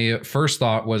my first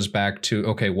thought was back to,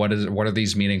 okay, what are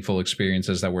these meaningful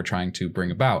experiences that we're trying to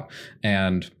bring about?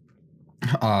 And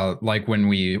like when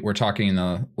we were talking in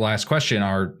the last question,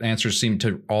 our answers seem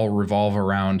to all revolve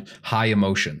around high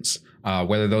emotions,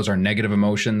 whether those are negative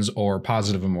emotions or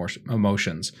positive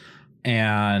emotions.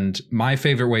 And my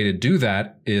favorite way to do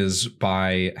that is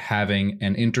by having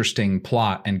an interesting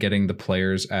plot and getting the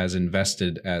players as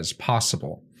invested as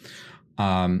possible.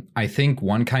 I think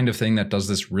one kind of thing that does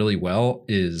this really well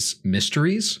is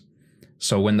mysteries.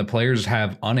 So when the players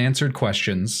have unanswered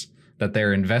questions that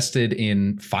they're invested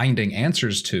in finding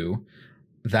answers to,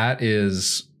 that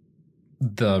is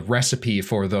the recipe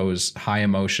for those high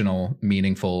emotional,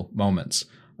 meaningful moments,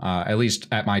 at least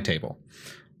at my table.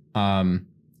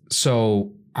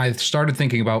 So I started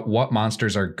thinking about what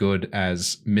monsters are good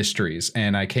as mysteries,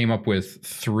 and I came up with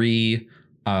 3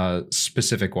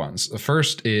 specific ones. The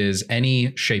first is any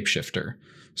shapeshifter.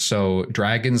 So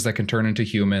dragons that can turn into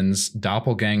humans,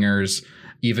 doppelgangers,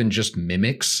 even just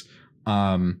mimics.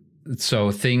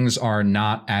 So things are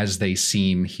not as they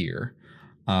seem here.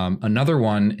 Another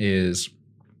one is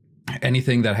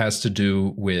anything that has to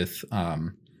do with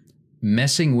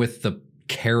messing with the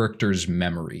character's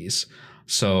memories.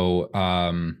 So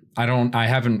I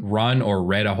haven't run or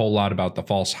read a whole lot about the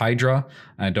False Hydra.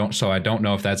 I don't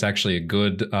know if that's actually a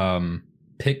good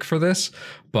pick for this,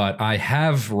 but I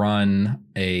have run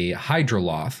a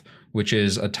Hydroloth, which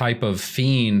is a type of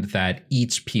fiend that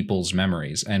eats people's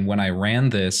memories. And when I ran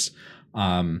this,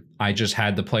 I just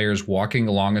had the players walking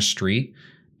along a street,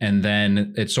 and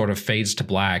then it sort of fades to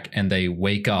black and they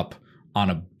wake up on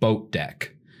a boat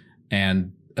deck.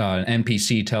 And an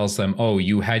NPC tells them, oh,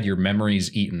 you had your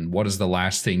memories eaten. What is the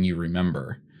last thing you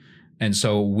remember? And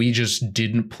so we just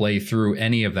didn't play through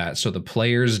any of that. So the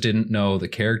players didn't know, the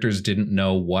characters didn't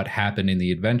know what happened in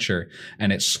the adventure,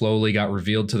 and it slowly got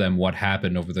revealed to them what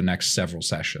happened over the next several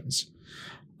sessions.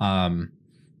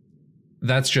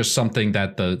 That's just something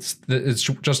that it's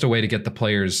just a way to get the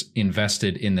players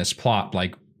invested in this plot.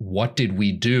 Like, what did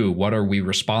we do? What are we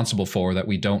responsible for that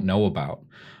we don't know about?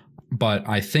 But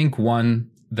I think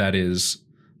one that is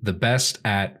the best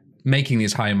at making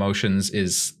these high emotions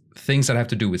is things that have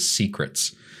to do with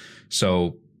secrets.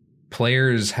 So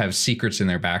players have secrets in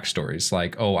their backstories,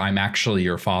 like, oh, I'm actually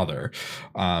your father.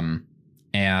 And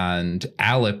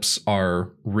Aleps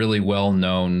are really well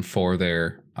known for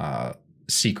their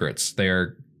secrets.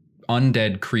 They're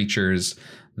undead creatures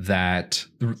that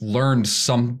learned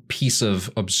some piece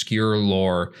of obscure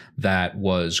lore that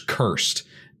was cursed,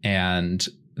 and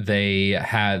they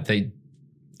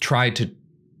tried to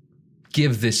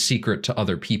give this secret to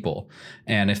other people.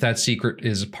 And if that secret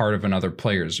is part of another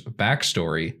player's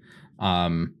backstory,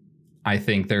 I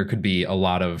think there could be a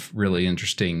lot of really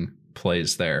interesting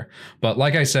plays there. But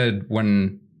like I said,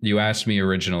 when you asked me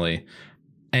originally,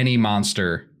 any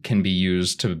monster can be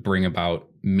used to bring about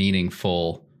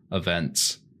meaningful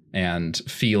events and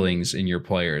feelings in your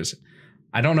players.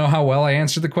 I don't know how well I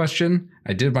answered the question.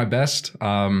 I did my best,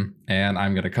 and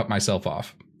I'm going to cut myself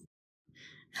off.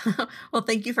 Well,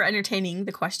 thank you for entertaining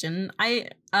the question.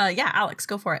 Yeah, Alex,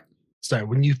 go for it. Sorry,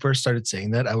 when you first started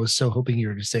saying that, I was so hoping you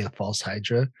were to say a false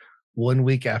hydra. 1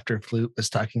 week after Flute was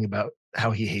talking about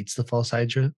how he hates the false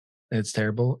hydra and it's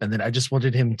terrible. And then I just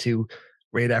wanted him to,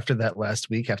 right after that last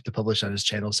week, have to publish on his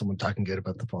channel someone talking good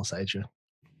about the false hydra.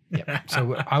 Yeah.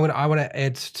 So I want to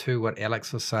add to what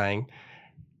Alex was saying.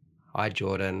 Hi,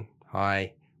 Jordan.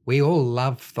 Hi. We all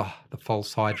love the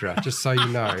false hydra, just so you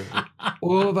know.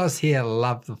 All of us here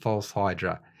love the false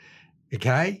hydra.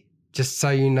 Okay? Just so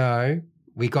you know,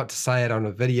 we got to say it on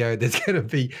a video that's going to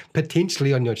be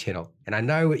potentially on your channel. And I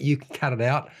know you can cut it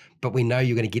out, but we know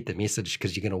you're going to get the message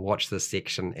because you're going to watch this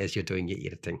section as you're doing your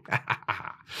editing.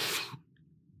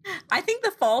 I think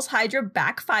the false hydra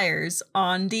backfires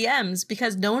on DMs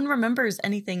because no one remembers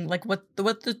anything like what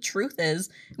the truth is.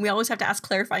 We always have to ask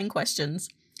clarifying questions.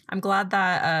 I'm glad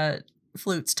that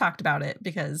Flutes talked about it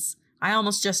because I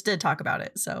almost just did talk about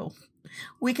it. So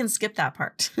we can skip that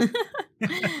part.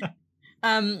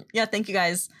 Yeah, thank you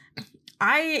guys.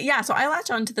 So I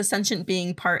latch on to the sentient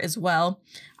being part as well.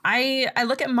 I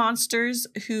look at monsters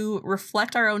who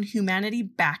reflect our own humanity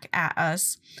back at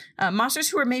us. Monsters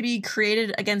who are maybe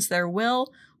created against their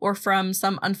will or from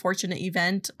some unfortunate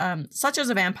event, such as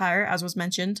a vampire, as was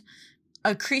mentioned.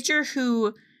 A creature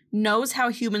who knows how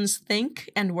humans think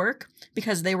and work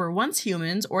because they were once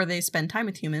humans or they spend time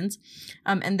with humans.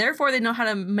 And therefore they know how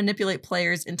to manipulate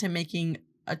players into making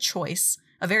a choice,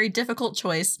 a very difficult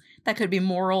choice that could be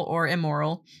moral or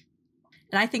immoral.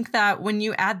 And I think that when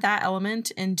you add that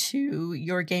element into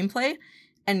your gameplay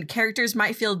and characters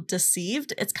might feel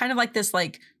deceived, it's kind of like this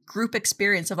like group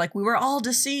experience of like, we were all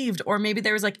deceived, or maybe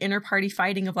there was like inner party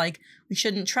fighting of like, we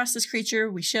shouldn't trust this creature,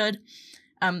 we should.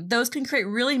 Those can create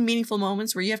really meaningful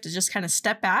moments where you have to just kind of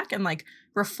step back and like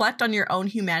reflect on your own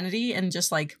humanity and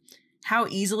just like how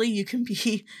easily you can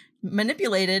be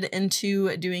manipulated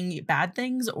into doing bad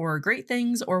things or great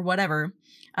things or whatever.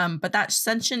 But that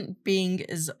sentient being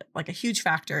is like a huge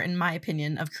factor, in my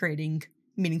opinion, of creating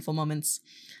meaningful moments.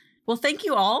 Well, thank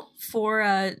you all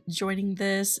for joining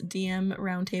this DM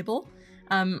roundtable.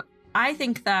 I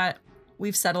think that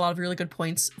we've said a lot of really good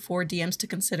points for DMs to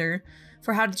consider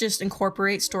for how to just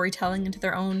incorporate storytelling into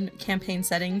their own campaign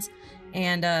settings.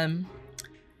 And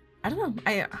I don't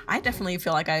know, I definitely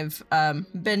feel like I've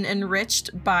been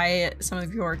enriched by some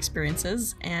of your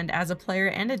experiences. And as a player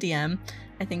and a DM,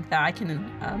 I think that I can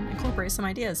incorporate some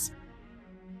ideas.